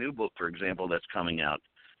 like the new book, for example, that's coming out,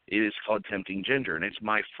 it is called Tempting Ginger, and it's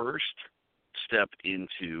my first step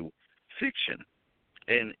into fiction.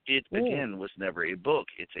 And it, again, was never a book.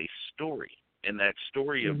 It's a story. And that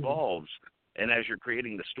story evolves, and as you're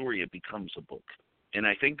creating the story, it becomes a book. And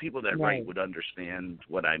I think people that write would understand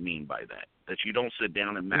what I mean by that you don't sit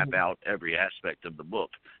down and map out every aspect of the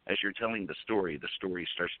book. As you're telling the story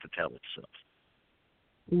starts to tell itself.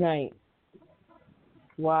 Right.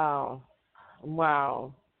 Wow.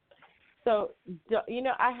 Wow. So,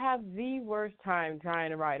 I have the worst time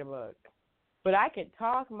trying to write a book, but I could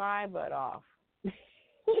talk my butt off.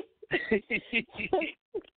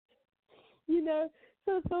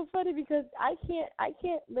 So it's so funny because I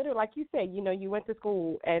can't literally, like you said, you went to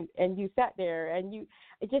school and you sat there and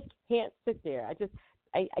I just can't sit there. I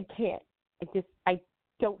can't. I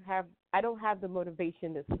don't have the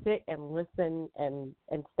motivation to sit and listen and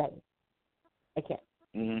study. I can't.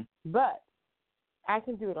 Mhm. But I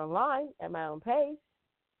can do it online at my own pace.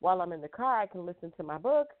 While I'm in the car, I can listen to my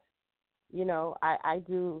books. I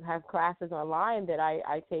do have classes online that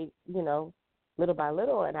I take, little by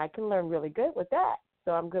little, and I can learn really good with that.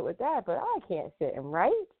 So I'm good with that, but I can't sit and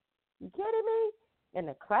write. You kidding me? In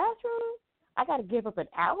the classroom? I got to give up an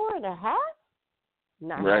hour and a half?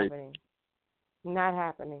 Not Right. happening. Not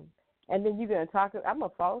happening. And then you're going to talk, I'm going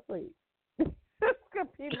to fall asleep. It's going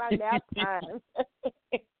to be my nap time.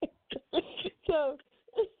 So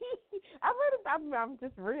I'm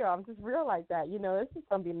just real. I'm just real like that. It's just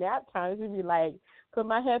going to be nap time. It's going to be like, put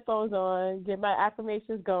my headphones on, get my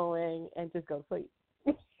affirmations going, and just go to sleep.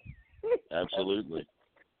 Absolutely.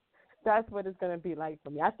 That's what it's going to be like for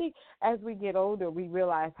me. I think as we get older, we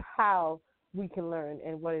realize how we can learn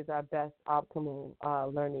and what is our best optimal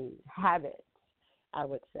learning habit, I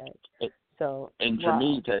would say. And for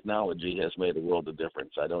me, technology has made a world of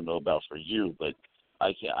difference. I don't know about for you, but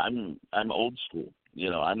I'm old school.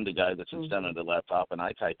 I'm the guy that sits down at the laptop and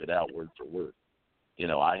I type it out word for word.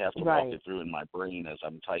 I have to walk it through in my brain as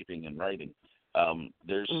I'm typing and writing.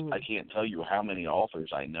 I can't tell you how many authors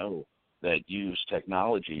I know that use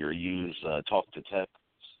technology or use talk-to-text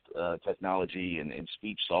technology and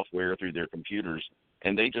speech software through their computers,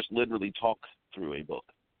 and they just literally talk through a book.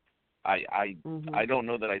 I don't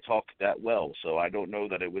know that I talk that well, so I don't know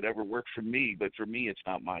that it would ever work for me, but for me, it's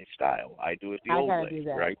not my style. I do it the old way,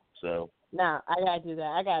 right? So. No, I got to do that.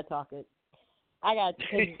 I got to talk it.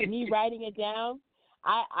 Me writing it down,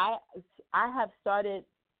 I have started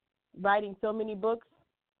writing so many books,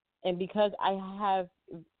 and because I have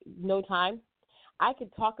no time, I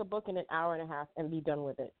could talk a book in an hour and a half and be done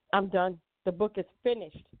with it. I'm done. The book is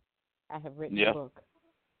finished. I have written the book.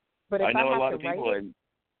 But if I know have a lot to of people, write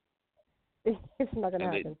it's not going to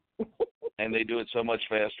happen. And they do it so much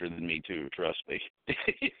faster than me, too, trust me.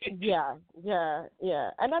 Yeah.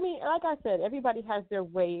 And I mean, like I said, everybody has their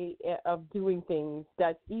way of doing things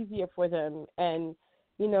that's easier for them. And,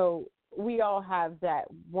 we all have that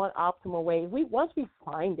one optimal way. Once we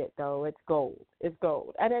find it, though, it's gold. It's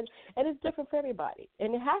gold. And it's different for everybody.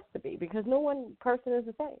 And it has to be because no one person is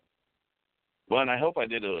the same. Well, and I hope I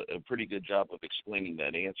did a pretty good job of explaining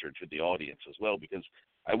that answer to the audience as well, because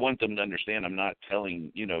I want them to understand I'm not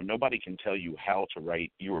telling, nobody can tell you how to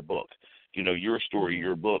write your book. Your story,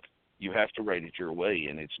 your book, you have to write it your way,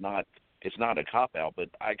 and it's not a cop-out, but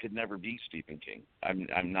I could never be Stephen King.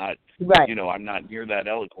 I'm not, I'm not near that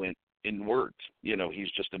eloquent in words.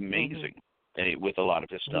 He's just amazing with a lot of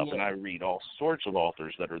his stuff, and I read all sorts of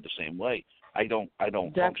authors that are the same way. I don't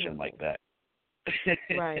function like that.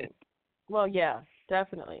 Right. Well, yeah,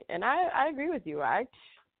 definitely. And I agree with you.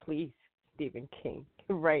 Please, Stephen King.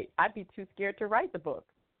 Right. I'd be too scared to write the book.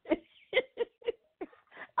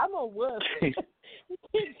 I'm a wuss. You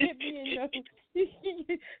can't get me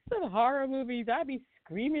in some horror movies. I'd be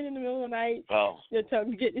screaming in the middle of the night. Oh.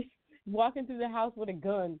 Walking through the house with a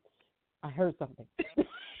gun. I heard something.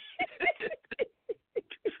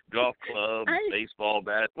 Golf club, baseball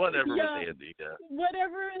bat, whatever was handy. Yeah.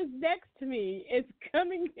 Whatever is next to me is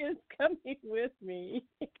coming with me.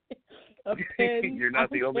 A pen. You're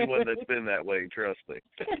not the only one that's been that way, trust me.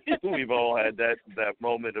 We've all had that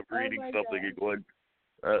moment of reading something and going,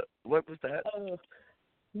 what was that?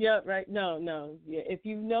 Yeah, right. No. Yeah, if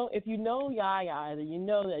you know Yaya, then you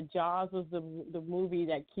know that Jaws was the movie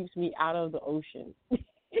that keeps me out of the ocean.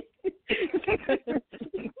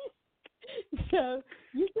 So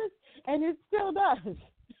and it still does.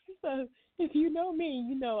 So if you know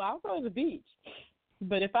me, I'll go to the beach.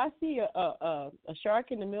 But if I see a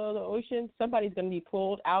shark in the middle of the ocean, somebody's going to be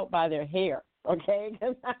pulled out by their hair, okay?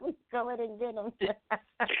 Because I'm going and get them.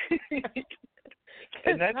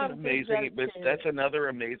 And that's amazing. But that's another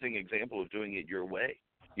amazing example of doing it your way.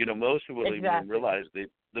 Most people don't even realize that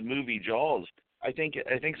the movie Jaws. I think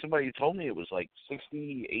somebody told me it was like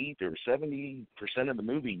 68 or 70% of the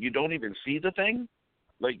movie. You don't even see the thing,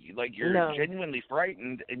 like you're genuinely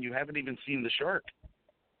frightened, and you haven't even seen the shark.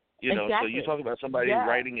 So you talk about somebody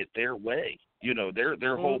writing it their way.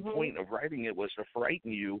 Their whole point of writing it was to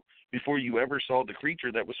frighten you before you ever saw the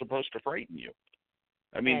creature that was supposed to frighten you.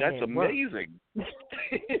 I mean, that's amazing.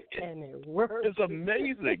 And it works. It's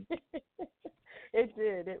amazing. It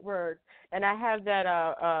did. It worked. And I have that.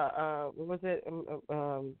 What was it?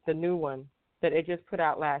 The new one that it just put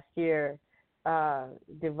out last year.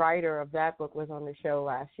 The writer of that book was on the show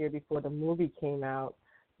last year before the movie came out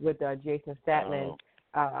with Jason Statham.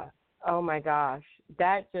 Oh my gosh,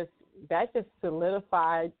 that just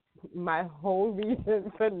solidified my whole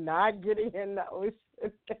reason for not getting in the ocean.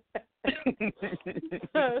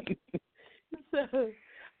 so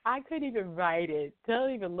I couldn't even write it.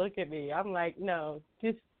 Don't even look at me. I'm like, no,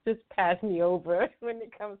 just pass me over when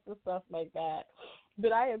it comes to stuff like that.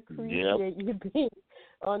 But I appreciate you being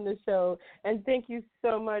on the show, and thank you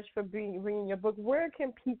so much for bringing your book. Where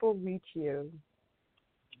can people reach you?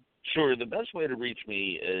 Sure. The best way to reach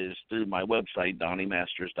me is through my website,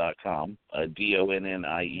 DonnieMasters.com,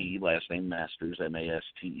 DONNIE, last name Masters,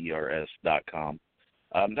 MASTERS.com.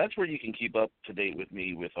 That's where you can keep up to date with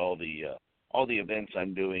me with all the events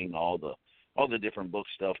I'm doing, all the different book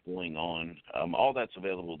stuff going on. All that's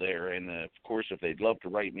available there. And, of course, if they'd love to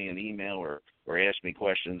write me an email or ask me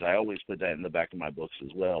questions, I always put that in the back of my books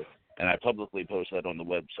as well. And I publicly post that on the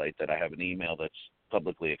website that I have an email that's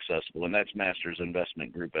publicly accessible, and that's Masters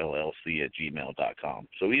Investment Group LLC at gmail.com.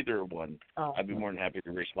 So either one, I'd be more than happy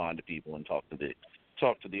to respond to people and talk to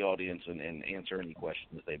the audience and answer any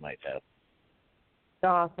questions that they might have.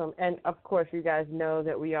 Awesome. And, of course, you guys know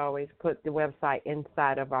that we always put the website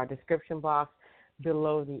inside of our description box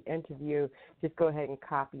below the interview. Just go ahead and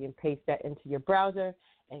copy and paste that into your browser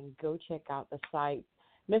and go check out the site.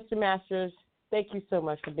 Mr. Masters, thank you so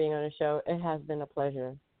much for being on the show. It has been a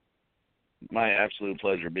pleasure. My absolute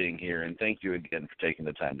pleasure being here, and thank you again for taking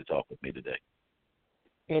the time to talk with me today.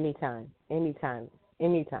 Anytime.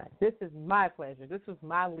 This is my pleasure. This was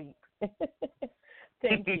my leap.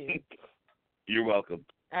 Thank you. You're welcome.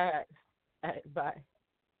 All right, bye.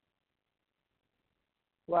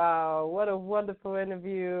 Wow, what a wonderful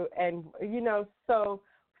interview. And, so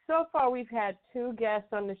far we've had two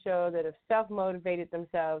guests on the show that have self-motivated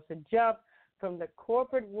themselves to jump from the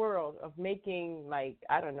corporate world of making, I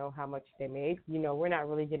don't know how much they made. We're not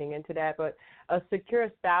really getting into that, but a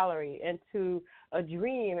secure salary into a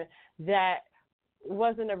dream that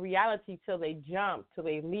wasn't a reality till they jumped, till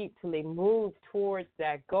they leaped, till they moved towards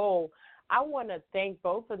that goal. I want to thank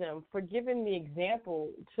both of them for giving the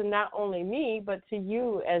example to not only me, but to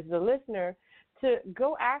you as the listener to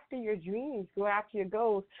go after your dreams, go after your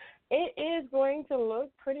goals. It is going to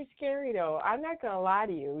look pretty scary, though. I'm not going to lie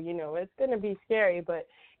to you. It's going to be scary, but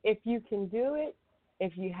if you can do it,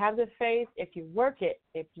 if you have the faith, if you work it,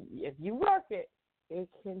 if you work it, it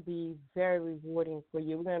can be very rewarding for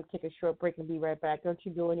you. We're going to take a short break and be right back. Don't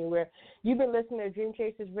you go anywhere. You've been listening to Dream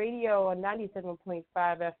Chasers Radio on 97.5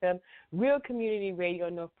 FM, Real Community Radio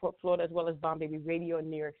in Northport, Florida, as well as Bomb Baby Radio in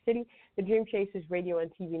New York City, the Dream Chasers Radio and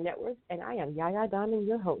TV networks, and I am Yaya Diamond,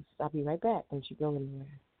 your host. I'll be right back. Don't you go anywhere.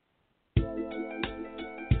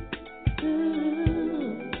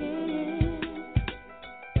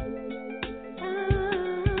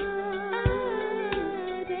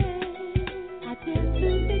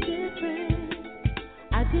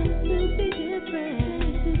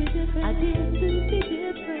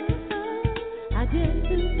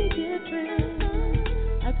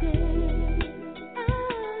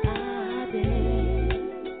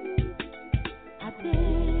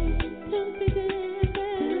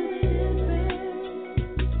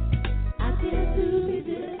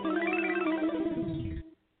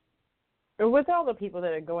 With all the people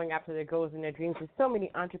that are going after their goals and their dreams, there's so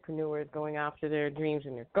many entrepreneurs going after their dreams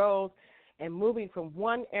and their goals and moving from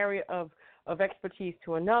one area of expertise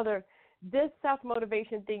to another. This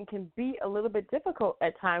self-motivation thing can be a little bit difficult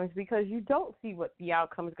at times because you don't see what the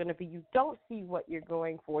outcome is going to be. You don't see what you're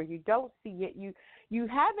going for. You don't see it. You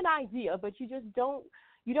have an idea, but you just don't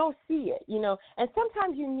see it, And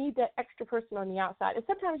sometimes you need that extra person on the outside, and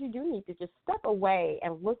sometimes you do need to just step away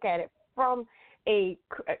and look at it from a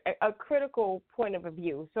critical point of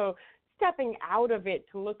view. So stepping out of it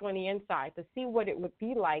to look on the inside to see what it would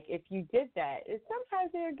be like if you did that.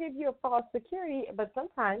 Sometimes it'll give you a false security, but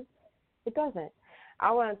sometimes it doesn't.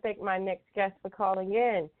 I want to thank my next guest for calling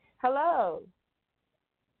in. Hello.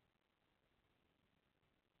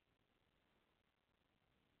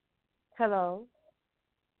 Hello.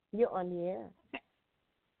 You're on the air.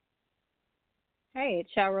 Hey,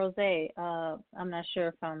 it's Cha Rose. I'm not sure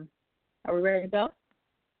if are we ready to go?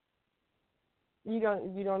 You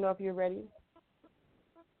don't know if you're ready?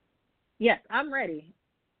 Yes, I'm ready.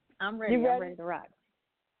 I'm ready. You ready? I'm ready to rock.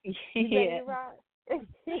 You ready to rock?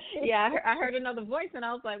 Yeah, I heard another voice and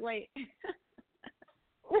I was like, wait.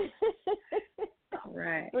 All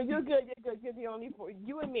right. Well, you're good. You're the only voice.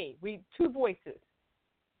 You and me. We two voices.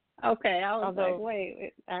 Okay, I was like, Although,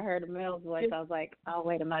 wait, I heard a male's voice. I was like, I'll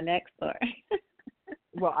wait to my next story.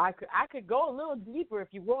 well, I could go a little deeper if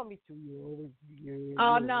you want me to.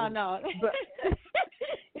 Oh, no. But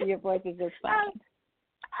Your voice is just fine.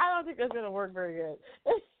 I don't think that's gonna work very good.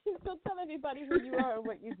 So tell everybody who you are and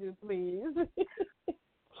what you do, please.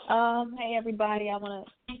 Hey, everybody. I want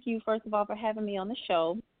to thank you, first of all, for having me on the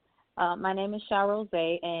show. My name is Sha Rose,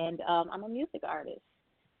 and I'm a music artist.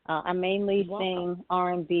 I mainly sing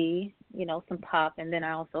R&B, some pop, and then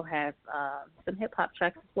I also have some hip-hop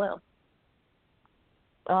tracks as well.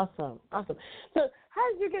 Awesome. So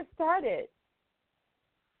how did you get started?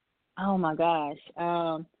 Oh, my gosh.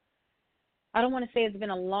 I don't want to say it's been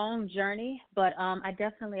a long journey, but I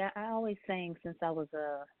always sang since I was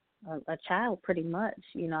a child, pretty much.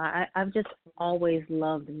 I've just always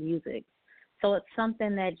loved music. So it's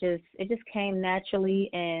something that just came naturally,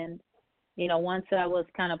 and once I was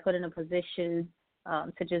kind of put in a position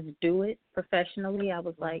to just do it professionally, I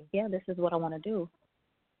was like, yeah, this is what I want to do.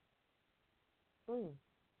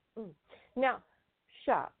 Now,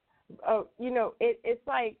 Sha, it's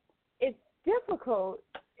like it's difficult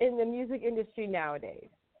in the music industry nowadays,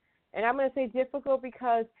 and I'm going to say difficult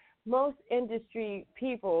because most industry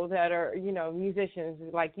people that are musicians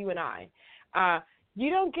like you and I, you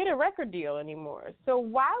don't get a record deal anymore. So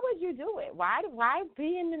why would you do it? Why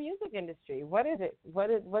be in the music industry? What is it? What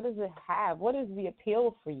does it have? What is the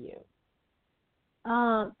appeal for you?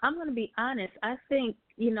 I'm going to be honest. I think,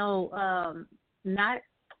 not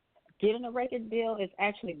getting a record deal is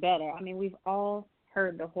actually better. I mean, we've all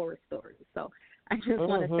heard the horror stories. So I just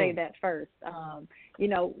want to say that first.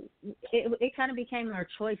 It kind of became our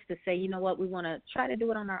choice to say, you know what, we want to try to do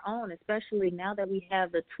it on our own, especially now that we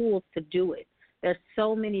have the tools to do it. There's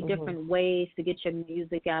so many different ways to get your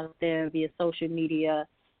music out there via social media.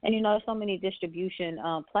 And, there's so many distribution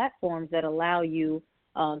platforms that allow you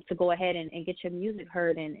to go ahead and get your music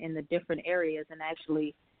heard in the different areas and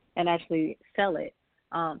actually sell it.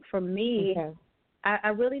 For me, I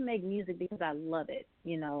really make music because I love it.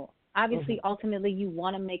 Obviously, ultimately, you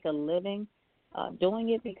want to make a living doing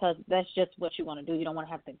it because that's just what you want to do. You don't want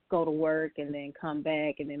to have to go to work and then come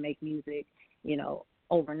back and then make music,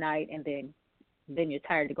 overnight, and then you're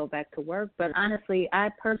tired to go back to work. But honestly, I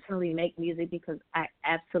personally make music because I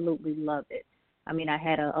absolutely love it. I mean, I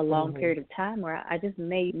had a long period of time where I just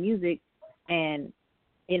made music and,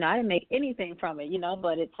 I didn't make anything from it,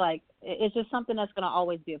 but it's like, it's just something that's going to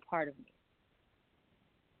always be a part of me.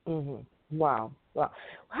 Wow. How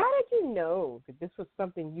did you know that this was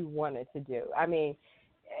something you wanted to do? I mean,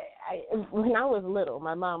 when I was little,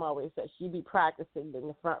 my mom always said she'd be practicing in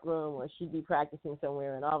the front room or she'd be practicing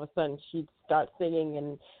somewhere, and all of a sudden she'd start singing,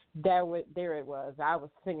 and there it was. I was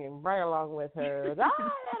singing right along with her,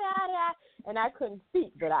 and I couldn't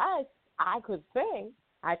speak, but I could sing.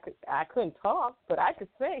 I couldn't talk, but I could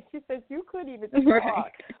sing. She said you couldn't even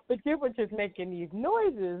talk, but you were just making these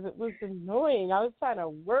noises. It was annoying. I was trying to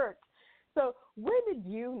work. So when did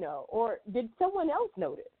you know, or did someone else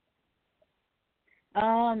notice?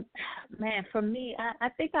 Man, for me, I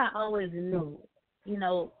think I always knew,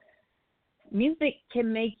 music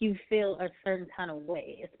can make you feel a certain kind of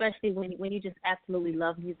way, especially when you just absolutely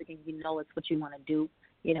love music and it's what you want to do.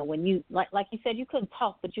 When you, like you said, you couldn't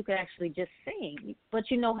talk, but you could actually just sing.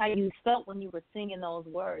 But you know how you felt when you were singing those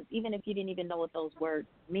words, even if you didn't even know what those words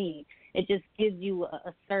mean. It just gives you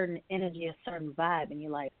a certain energy, a certain vibe, and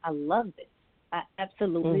you're like, I love this. I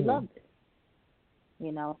absolutely love this.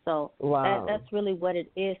 So that's really what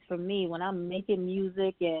it is for me when I'm making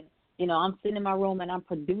music and, I'm sitting in my room and I'm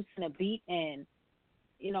producing a beat and,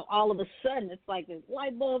 all of a sudden it's like this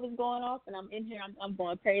light bulb is going off and I'm in here, I'm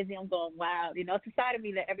going crazy, I'm going wild. It's a side of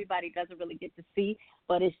me that everybody doesn't really get to see,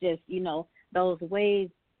 but it's just, those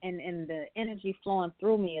waves and the energy flowing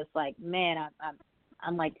through me. It's like, man,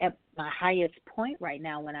 I'm like at my highest point right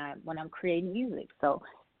now when I'm creating music. So,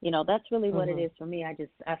 that's really what it is for me. I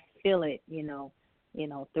feel it,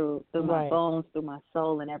 through my bones, through my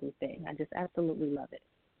soul and everything. I just absolutely love it.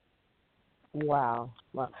 Wow.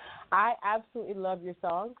 I absolutely love your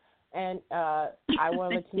song, and I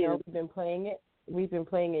want to let you know we've been playing it. We've been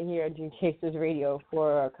playing it here at Dream Chasers Radio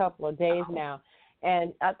for a couple of days now.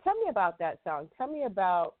 And tell me about that song. Tell me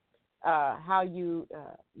about how you,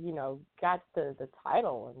 got the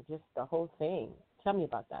title and just the whole thing. Tell me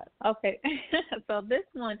about that. Okay. So this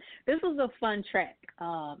was a fun track.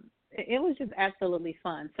 It was just absolutely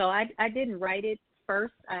fun. So I didn't write it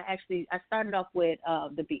first. I started off with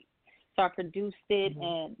the beat. So I produced it,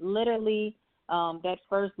 and literally that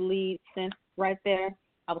first lead synth right there,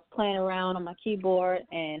 I was playing around on my keyboard,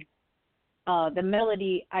 and the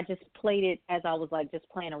melody, I just played it as I was like just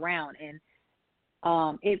playing around. And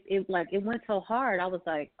it went so hard. I was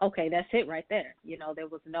like, okay, that's it right there. You know, it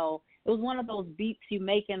was one of those beats you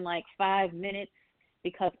make in like 5 minutes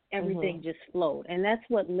because everything just flowed. And that's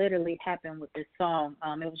what literally happened with this song.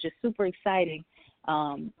 It was just super exciting.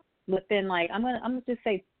 Within like, I'm gonna just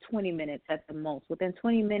say 20 minutes at the most. Within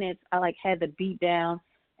 20 minutes, I like had the beat down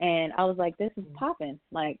and I was like, this is popping.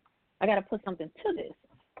 Like, I got to put something to this.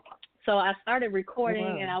 So I started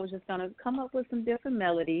recording and I was just going to come up with some different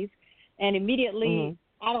melodies. And immediately,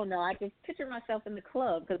 I don't know, I just pictured myself in the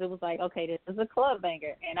club because it was like, okay, this is a club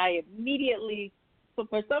banger. And I immediately,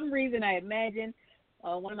 for some reason, I imagined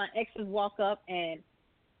one of my exes walk up and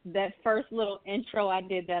that first little intro, I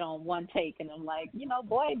did that on one take. And I'm like, you know,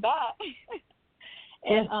 boy, bye.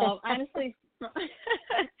 And honestly,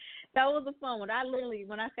 that was a fun one.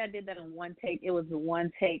 When I said I did that in one take, it was the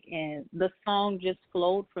one take, and the song just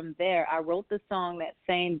flowed from there. I wrote the song that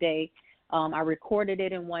same day. I recorded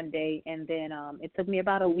it in one day, and then it took me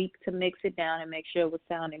about a week to mix it down and make sure it was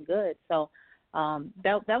sounding good. So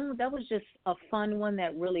that was just a fun one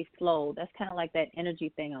that really flowed. That's kind of like that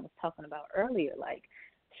energy thing I was talking about earlier. Like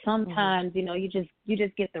sometimes, you know, you just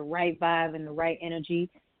get the right vibe and the right energy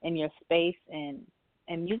in your space,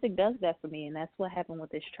 and music does that for me, and that's what happened with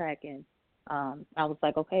this track. And I was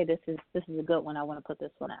like, okay, this is a good one. I want to put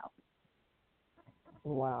this one out.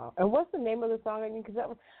 Wow. And what's the name of the song again? Because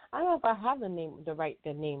I don't know if I have the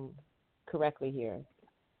name correctly here.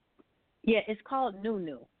 Yeah, it's called New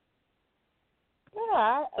New.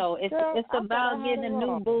 Yeah. So it's about getting a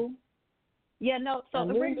new boo. Yeah, no. So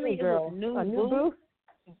originally it was New Boo.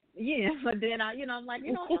 Yeah, but then I'm like,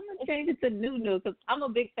 I'm gonna change it to New New because I'm a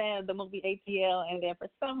big fan of the movie ATL, and then for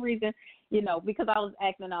some reason, because I was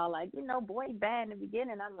acting all like, boy bad in the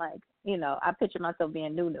beginning, I'm like, I picture myself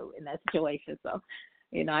being New New in that situation. So,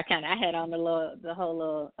 I had on the whole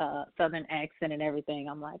little Southern accent and everything.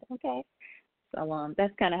 I'm like, okay. So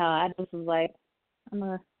that's kind of how I just was like, I'm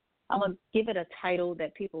gonna give it a title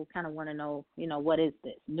that people kind of want to know, what is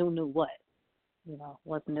this? New what?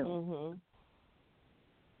 What's new? Mm-hmm.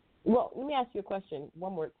 Well, let me ask you a question.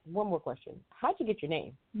 One more question. How'd you get your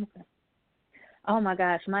name? Okay. Oh my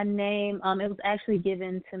gosh, my name. It was actually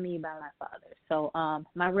given to me by my father. So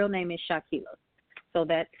my real name is Shakila. So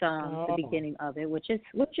that's the beginning of it, which is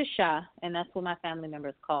Sha, and that's what my family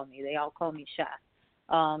members call me. They all call me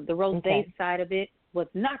Sha. The Rose side of it was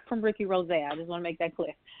not from Ricky Rose. I just want to make that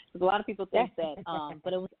clear because a lot of people think that,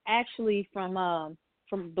 but it was actually from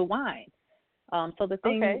the wine. So the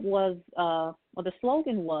thing was, the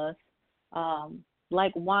slogan was,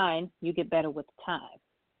 like wine, you get better with time.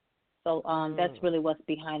 So that's really what's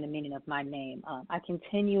behind the meaning of my name. I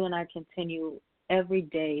continue every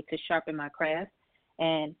day to sharpen my craft.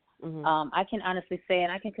 And I can honestly say,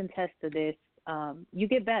 and I can contest to this, you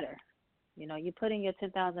get better. You put in your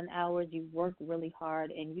 10,000 hours, you work really hard,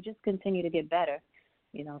 and you just continue to get better.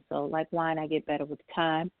 So like wine, I get better with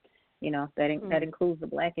time. That includes the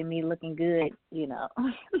black and me looking good,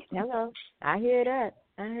 Hello. I hear that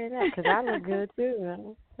because I look good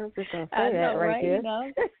too. I'm just going to say that right there. You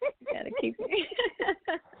got to keep it.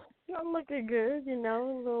 I'm looking good, a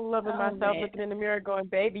little loving myself, looking in the mirror going,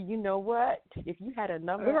 baby, you know what? If you had a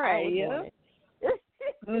number, I would want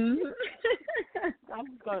it.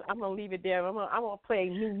 I'm gonna leave it there. I'm gonna play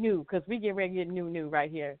new because we get ready to get new right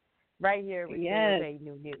here. Right here we play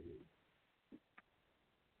new.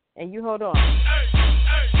 And you hold on. Look,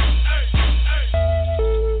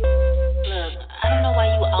 I don't know why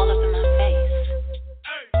you all up in my face.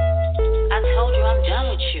 I told you I'm done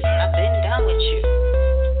with you. I've been done with you.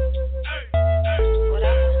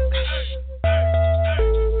 Whatever.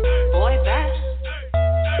 Boy, bye.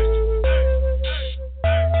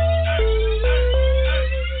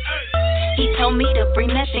 He told me to bring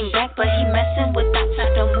that thing back, but he messing with thoughts.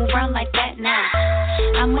 I don't move around like that now.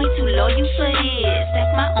 I'm way too loyal for this.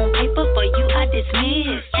 Stack my own paper for you, I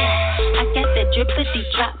dismiss. Yeah, I got that drippity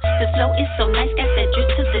drop. The flow is so nice, got that drip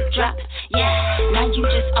to the drop. Yeah, now you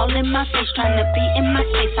just all in my face, trying to be in my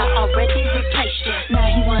space. I already replaced you. Now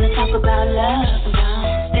he wanna talk about love.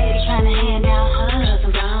 Steady trying to hand out hugs.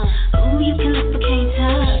 Ooh, you can look but can't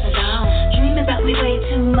touch. Dream about me way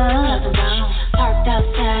too much. Parked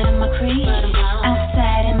outside of my crib,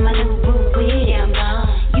 outside in my new boo wig.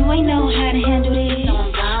 You ain't know how to handle this,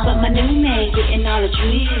 but my new man getting all the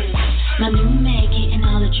drip. My new man getting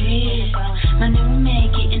all the drip. My new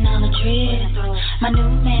man getting all the drip. My new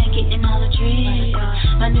man getting all the drip.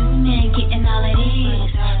 My new man getting all of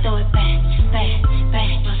this. Throw it back, back,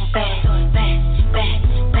 back, back, back, back,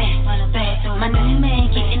 back, back. My new man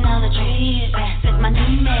getting all the drip. My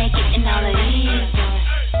new man getting all of this.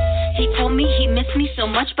 He told me he missed me so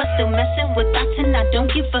much, but still messing with thoughts, and I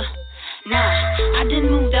don't give a. Nah, I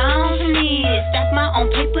done moved on from this. Stack my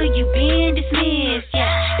own paper, you been dismissed.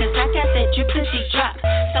 Yeah, cause I got that drippity drop.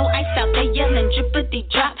 So iced out there yelling drippity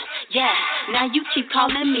drop. Yeah, now you keep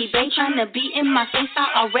calling me, babe, trying to be in my face.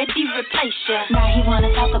 I already replaced ya. Now he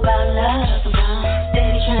wanna talk about love.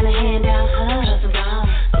 Steady trying to hand out hugs.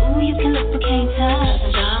 Ooh, you can look but can't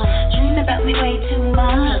touch. Dream about me way too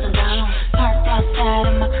much. Parked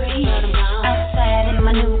outside of my crib, outside in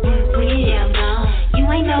my new blue crib. You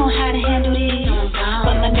ain't know how to handle this,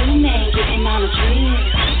 but my new man getting all the drip.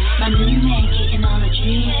 My new man getting all the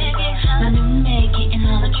drip. My new man getting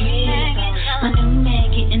all the drip. My new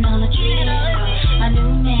man getting all the drip. My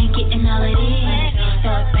new man getting all of this.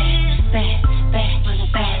 Back, back, back,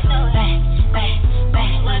 back, back, back,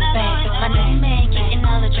 back, back. My new man getting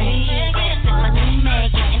all the drip. My new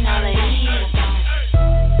man getting all of this.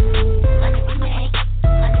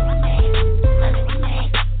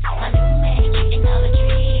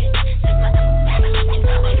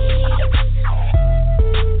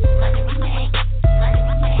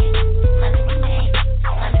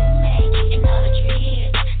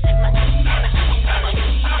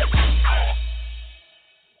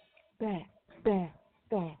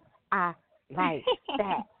 That. I like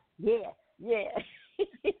that. Yeah.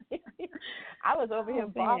 I was over here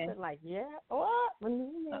bopping like, yeah, what?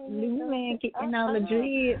 New man getting all the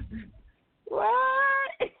drip. What?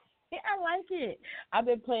 I like it. I've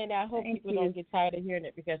been playing that. I hope people don't get tired of hearing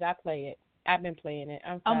it because I play it. I've been playing it.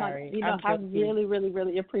 I'm sorry. I really, really,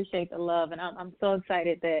 really appreciate the love, and I'm so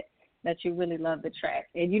excited that you really love the track.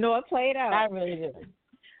 And I play it out. I really do.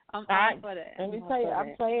 I'm for that. Let me tell you,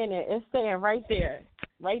 I'm playing it. It's staying right there,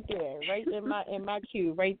 right in my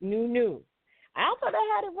queue, right new. I thought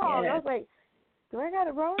I had it wrong. Yeah. I was like, do I got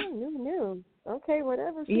it wrong? New. Okay,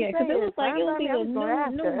 whatever. Yeah, because it was like it was either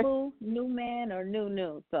new man or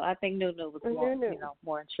new. So I think new was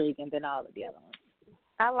more intriguing than all of the other ones.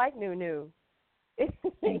 I like new.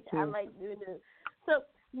 Thank you. I like new. So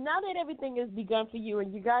now that everything has begun for you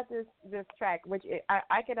and you got this track, which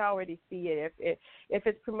I can already see it if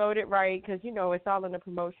it's promoted right, because it's all in the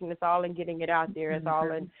promotion, it's all in getting it out there, it's all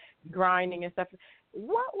in grinding and stuff.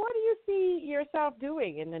 What do you see yourself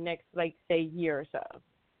doing in the next, like, say, year or so?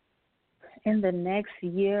 In the next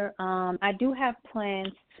year, I do have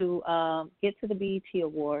plans to get to the BET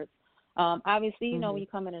Awards. Obviously, when you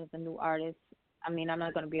come in as a new artist, I mean, I'm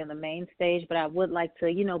not going to be on the main stage, but I would like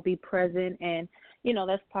to, be present. And,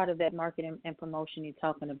 that's part of that marketing and promotion you're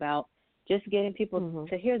talking about, just getting people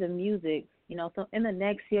to hear the music. So in the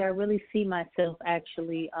next year, I really see myself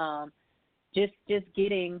actually just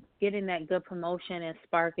getting that good promotion and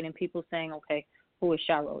sparking and people saying, okay, who is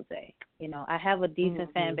Sha Rose? I have a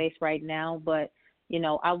decent fan base right now, but,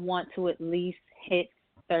 I want to at least hit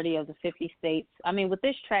 30 of the 50 states. I mean, with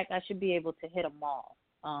this track, I should be able to hit them all.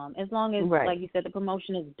 As long as, like you said, the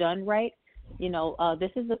promotion is done right,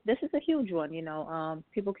 this is a huge one.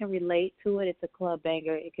 People can relate to it. It's a club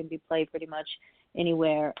banger. It can be played pretty much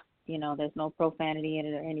anywhere. There's no profanity in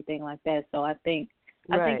it or anything like that. So I think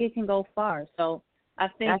it can go far. So I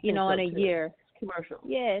think in a year, commercial.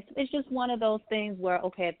 Yeah, it's just one of those things where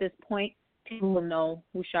at this point, people will know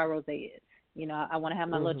who Sha Rose is. I want to have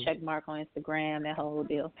my little check mark on Instagram, that whole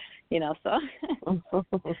deal. So. But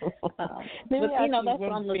that's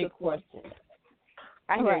what I'm looking for.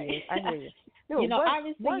 I hear you. No,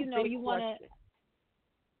 obviously, you want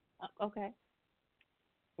to. Okay.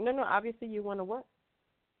 No, obviously you want to what?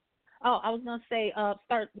 Oh, I was gonna say,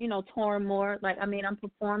 start, touring more. Like, I mean, I'm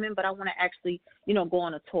performing, but I want to actually, go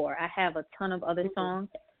on a tour. I have a ton of other songs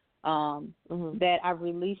that I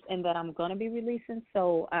released and that I'm gonna be releasing.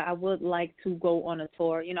 So I would like to go on a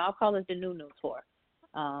tour. I'll call it the new tour.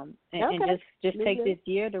 And just take this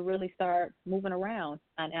year to really start moving around.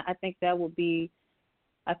 And I think that will be,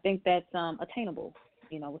 that's attainable,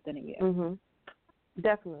 within a year. Mm-hmm.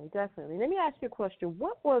 Definitely. Let me ask you a question.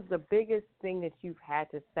 What was the biggest thing that you've had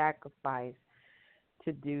to sacrifice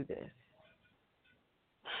to do this?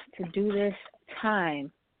 To do this,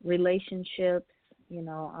 time, relationships.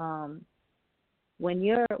 When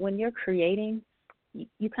you're creating,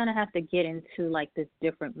 you kind of have to get into like this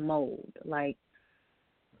different mode. Like,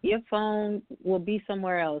 your phone will be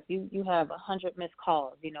somewhere else. You have 100 missed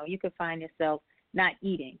calls. You could find yourself not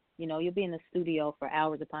eating. You'll be in the studio for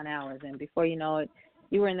hours upon hours, and before you know it,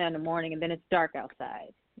 you were in there in the morning, and then it's dark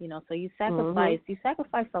outside. So you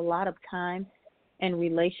sacrifice a lot of time and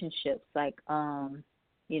relationships. Like, I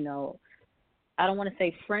don't want to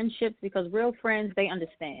say friendships, because real friends, they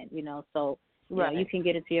understand. So you can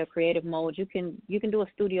get into your creative mode. You can do a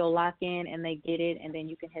studio lock in, and they get it, and then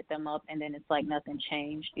you can hit them up, and then it's like nothing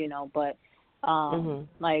changed. But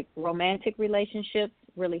like romantic relationships,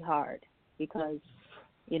 really hard. because,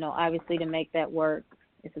 you know, obviously to make that work,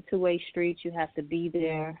 it's a two-way street. You have to be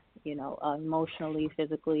there, you know, emotionally,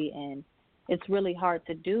 physically, and it's really hard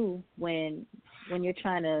to do when you're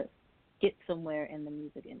trying to get somewhere in the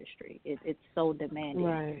music industry. It's so demanding,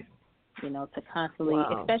 Right. you know, to constantly,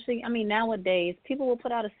 Wow. especially, I mean, nowadays, people will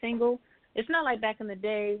put out a single. It's not like back in the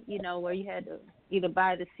day, you know, where you had to either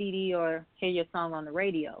buy the CD or hear your song on the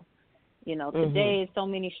radio. You know, today, so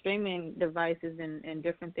many streaming devices and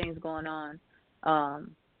different things going on,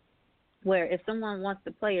 where if someone wants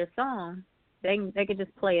to play a song, they could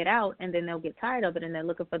just play it out, and then they'll get tired of it, and they're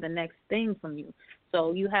looking for the next thing from you.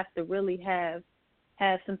 So you have to really have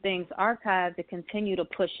some things archived to continue to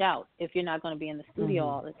push out if you're not going to be in the studio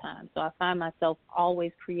all the time. So I find myself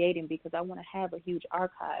always creating because I want to have a huge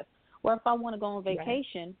archive. Or if I want to go on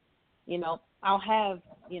vacation, you know, I'll have,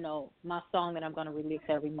 you know, my song that I'm going to release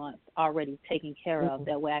every month already taken care of.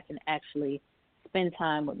 That way I can actually spend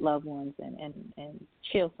time with loved ones and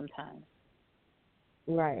chill sometimes.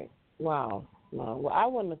 Right. Wow. Well, I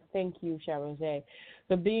want to thank you, Sharose,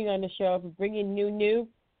 for being on the show, for bringing new.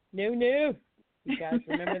 You guys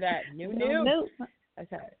remember that? New. That's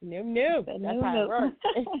how, new. That's how it works.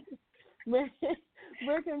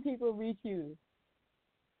 Where can people reach you?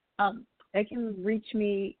 They can reach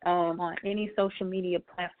me on any social media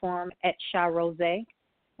platform at Sharose,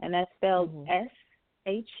 and that's spelled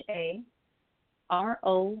SHAROVAE.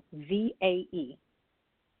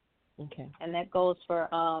 Okay. And that goes for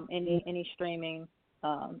any streaming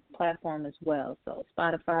platform as well. So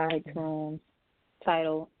Spotify, iTunes,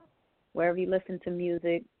 Tidal, wherever you listen to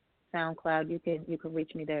music, SoundCloud, you can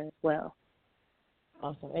reach me there as well.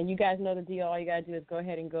 Awesome. And you guys know the deal. All you gotta do is go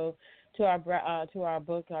ahead and go to our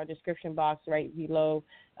book, our description box right below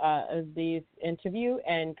this interview,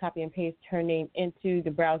 and copy and paste her name into the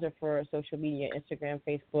browser for social media, Instagram,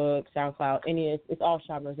 Facebook, SoundCloud. It's all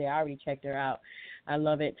Sharose. I already checked her out. I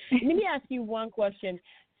love it. Let me ask you one question.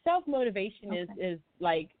 Self-motivation is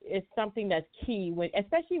something that's key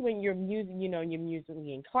especially when you're you're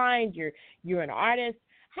musically inclined, you're an artist.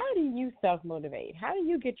 How do you self-motivate? How do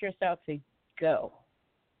you get yourself to go?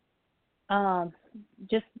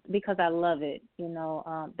 Just because I love it, you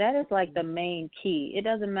know, that is like the main key. It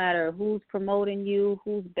doesn't matter who's promoting you,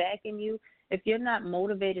 who's backing you. If you're not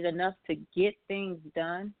motivated enough to get things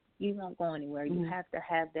done, you won't go anywhere. You have to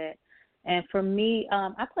have that. And for me,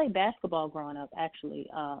 I played basketball growing up, actually.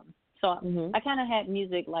 So I kind of had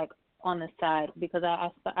music like on the side because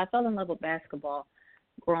I fell in love with basketball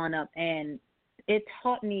growing up, and it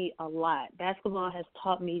taught me a lot. Basketball has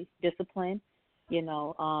taught me discipline. You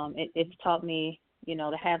know, it's taught me, you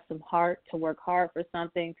know, to have some heart, to work hard for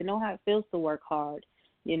something, to know how it feels to work hard,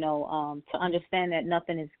 you know, to understand that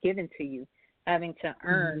nothing is given to you, having to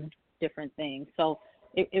earn different things. So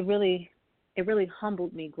it really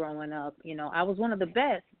humbled me growing up. You know, I was one of the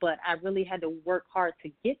best, but I really had to work hard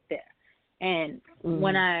to get there. And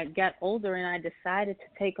when I got older and I decided to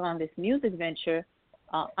take on this music venture,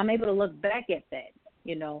 I'm able to look back at that.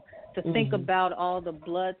 You know, to think about all the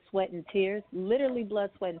blood, sweat, and tears, literally blood,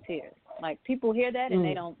 sweat, and tears. Like, people hear that and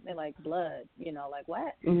they're like, blood, you know, like,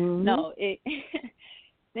 what? No,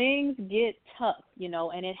 things get tough, you know,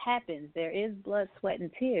 and it happens. There is blood, sweat, and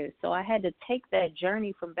tears. So I had to take that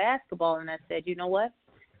journey from basketball, and I said, you know what?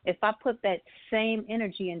 If I put that same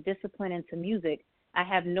energy and discipline into music, I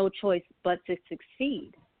have no choice but to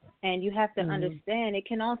succeed. And you have to understand it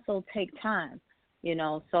can also take time, you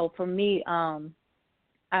know. So for me,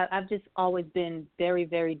 I've just always been very,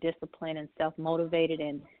 very disciplined and self-motivated.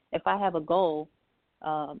 And if I have a goal,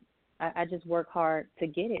 I just work hard to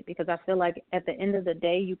get it, because I feel like at the end of the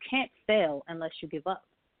day, you can't fail unless you give up.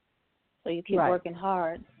 So you keep working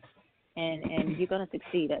hard, and you're going to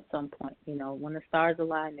succeed at some point. You know, when the stars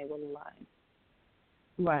align, they will align.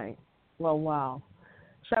 Right. Well, wow.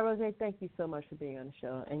 Sharose, thank you so much for being on the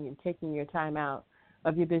show and taking your time out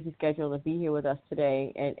of your busy schedule to be here with us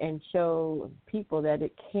today and show people that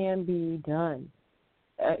it can be done.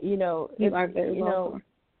 You are very welcome.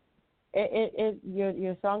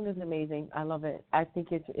 Your song is amazing. I love it. I think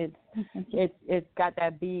it's got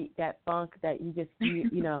that beat, that funk that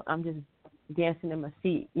I'm just dancing in my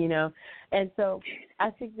seat, you know. And so I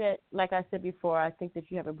think that, like I said before, I think that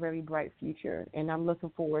you have a very bright future, and I'm looking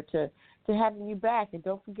forward to having you back. And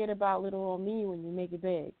don't forget about little old me when you make it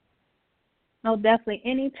big. Oh, definitely.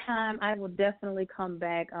 Anytime, I will definitely come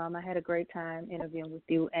back. I had a great time interviewing with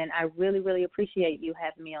you, and I really, really appreciate you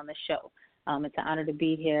having me on the show. It's an honor to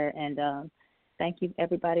be here, and thank you,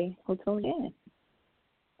 everybody who tuned in.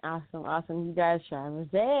 Awesome. You guys,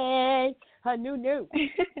 Sharose, her new.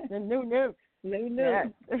 The new. New. Yes.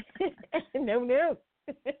 New.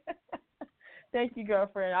 Thank you,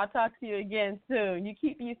 girlfriend. I'll talk to you again soon. You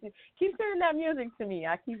keep sending that music to me.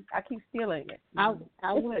 I keep stealing it. I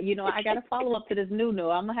will. You know, I got to follow up to this new.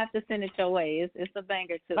 I'm gonna have to send it your way. It's a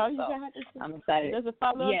banger too. Oh, you so got to. I'm excited. There's a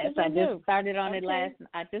follow up. Yes, I just started on it last.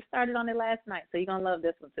 I just started on it last night, so you're gonna love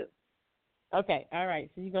this one too. Okay. All right.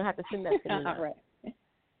 So you're gonna have to send that to me. All right.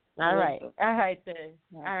 All right. All right then.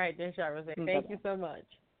 All right then, Charlotte. Thank you so much.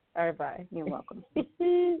 All right. Bye. You're welcome.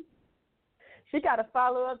 She got to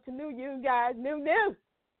follow up to you guys. New.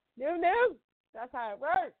 That's how it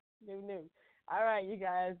works. New. All right, you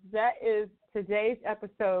guys. That is today's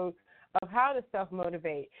episode of How to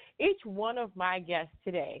Self-Motivate. Each one of my guests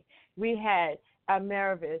today, we had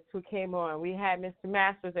Maravis who came on. We had Mr.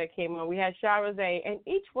 Masters that came on. We had Shahrazad, and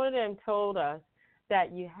each one of them told us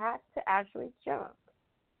that you have to actually jump.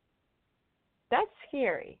 That's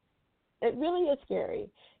scary. It really is scary.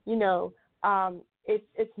 You know,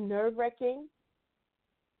 it's nerve-wracking.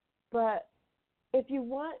 But if you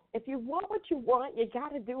want what you want, you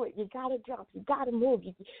got to do it. You got to jump. You got to move.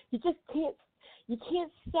 You just can't. You can't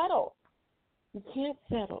settle. You can't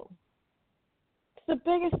settle. It's the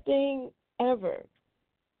biggest thing ever.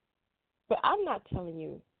 But I'm not telling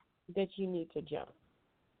you that you need to jump.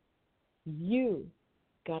 You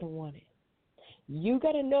got to want it. You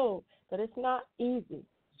got to know that it's not easy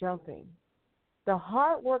jumping. The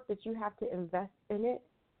hard work that you have to invest in it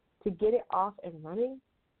to get it off and running,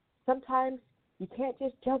 sometimes you can't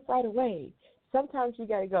just jump right away. Sometimes you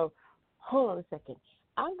got to go, hold on a second.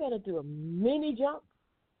 I'm going to do a mini jump,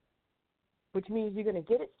 which means you're going to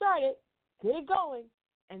get it started, get it going,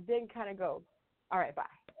 and then kind of go, all right, bye,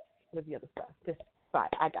 with the other stuff. Just bye,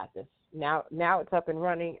 I got this. Now it's up and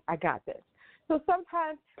running. I got this. So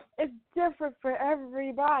sometimes it's different for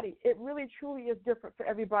everybody. It really, truly is different for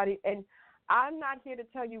everybody, and I'm not here to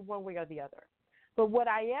tell you one way or the other. But what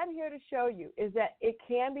I am here to show you is that it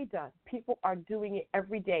can be done. People are doing it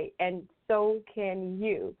every day, and so can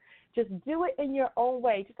you. Just do it in your own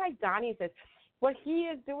way. Just like Donnie says, what he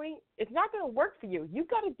is doing, it's not going to work for you. You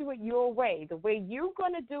got to do it your way. The way you're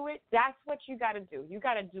going to do it, that's what you got to do. You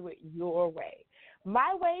got to do it your way.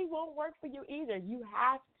 My way won't work for you either. You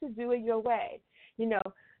have to do it your way. You know,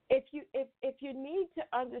 if you need to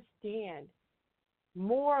understand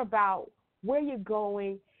more about where you're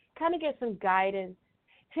going, kind of get some guidance,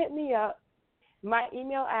 hit me up. My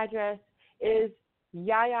email address is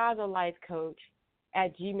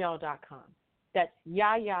yayathelifecoach@gmail.com. That's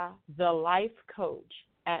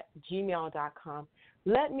yayathelifecoach@gmail.com.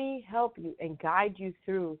 Let me help you and guide you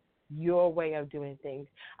through your way of doing things.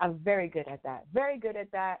 I'm very good at that.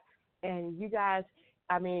 And you guys,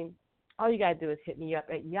 I mean, all you got to do is hit me up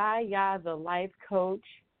at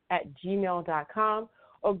yayathelifecoach@gmail.com.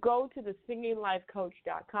 or go to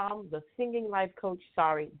thesinginglifecoach.com,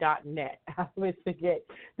 thesinginglifecoach.net. I always forget.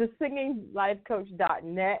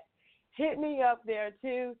 Thesinginglifecoach.net. Hit me up there,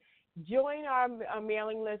 too. Join our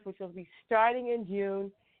mailing list, which will be starting in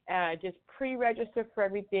June. Just pre-register for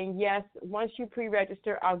everything. Yes, once you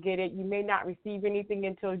pre-register, I'll get it. You may not receive anything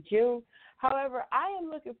until June. However, I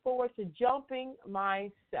am looking forward to jumping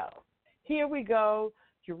myself. Here we go,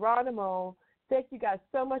 Geronimo. Thank you guys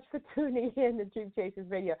so much for tuning in to Dream Chasers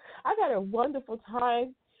Radio. I've had a wonderful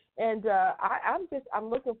time, and I'm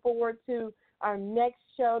looking forward to our next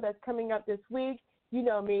show that's coming up this week. You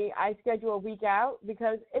know me, I schedule a week out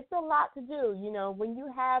because it's a lot to do. You know, when you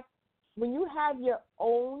have your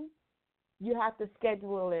own, you have to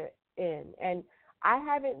schedule it in. And I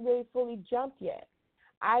haven't really fully jumped yet.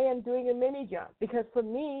 I am doing a mini jump because for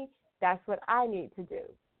me, that's what I need to do.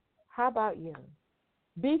 How about you?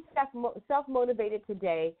 Be self-motivated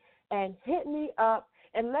today and hit me up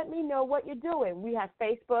and let me know what you're doing. We have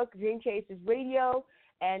Facebook, Dream Chasers Radio,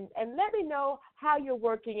 and let me know how you're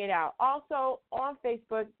working it out. Also, on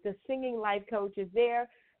Facebook, the Singing Life Coach is there.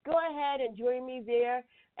 Go ahead and join me there.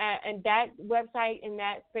 And that website and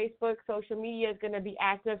that Facebook social media is going to be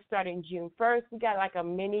active starting June 1st. We got like a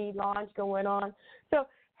mini launch going on. So,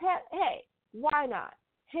 hey, why not?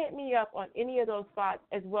 Hit me up on any of those spots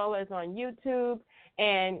as well as on YouTube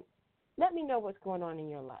and let me know what's going on in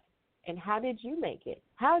your life. And how did you make it?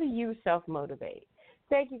 How do you self-motivate?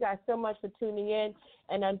 Thank you guys so much for tuning in.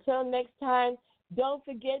 And until next time, don't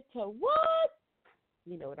forget to what?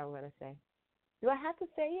 You know what I'm going to say. Do I have to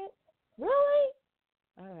say it? Really?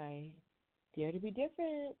 All right. Dare to be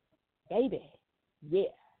different. Baby.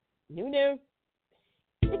 Yeah. New.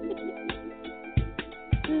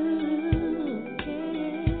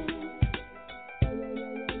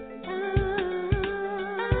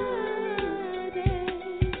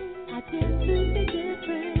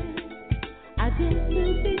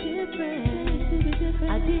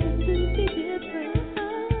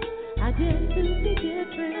 I get to be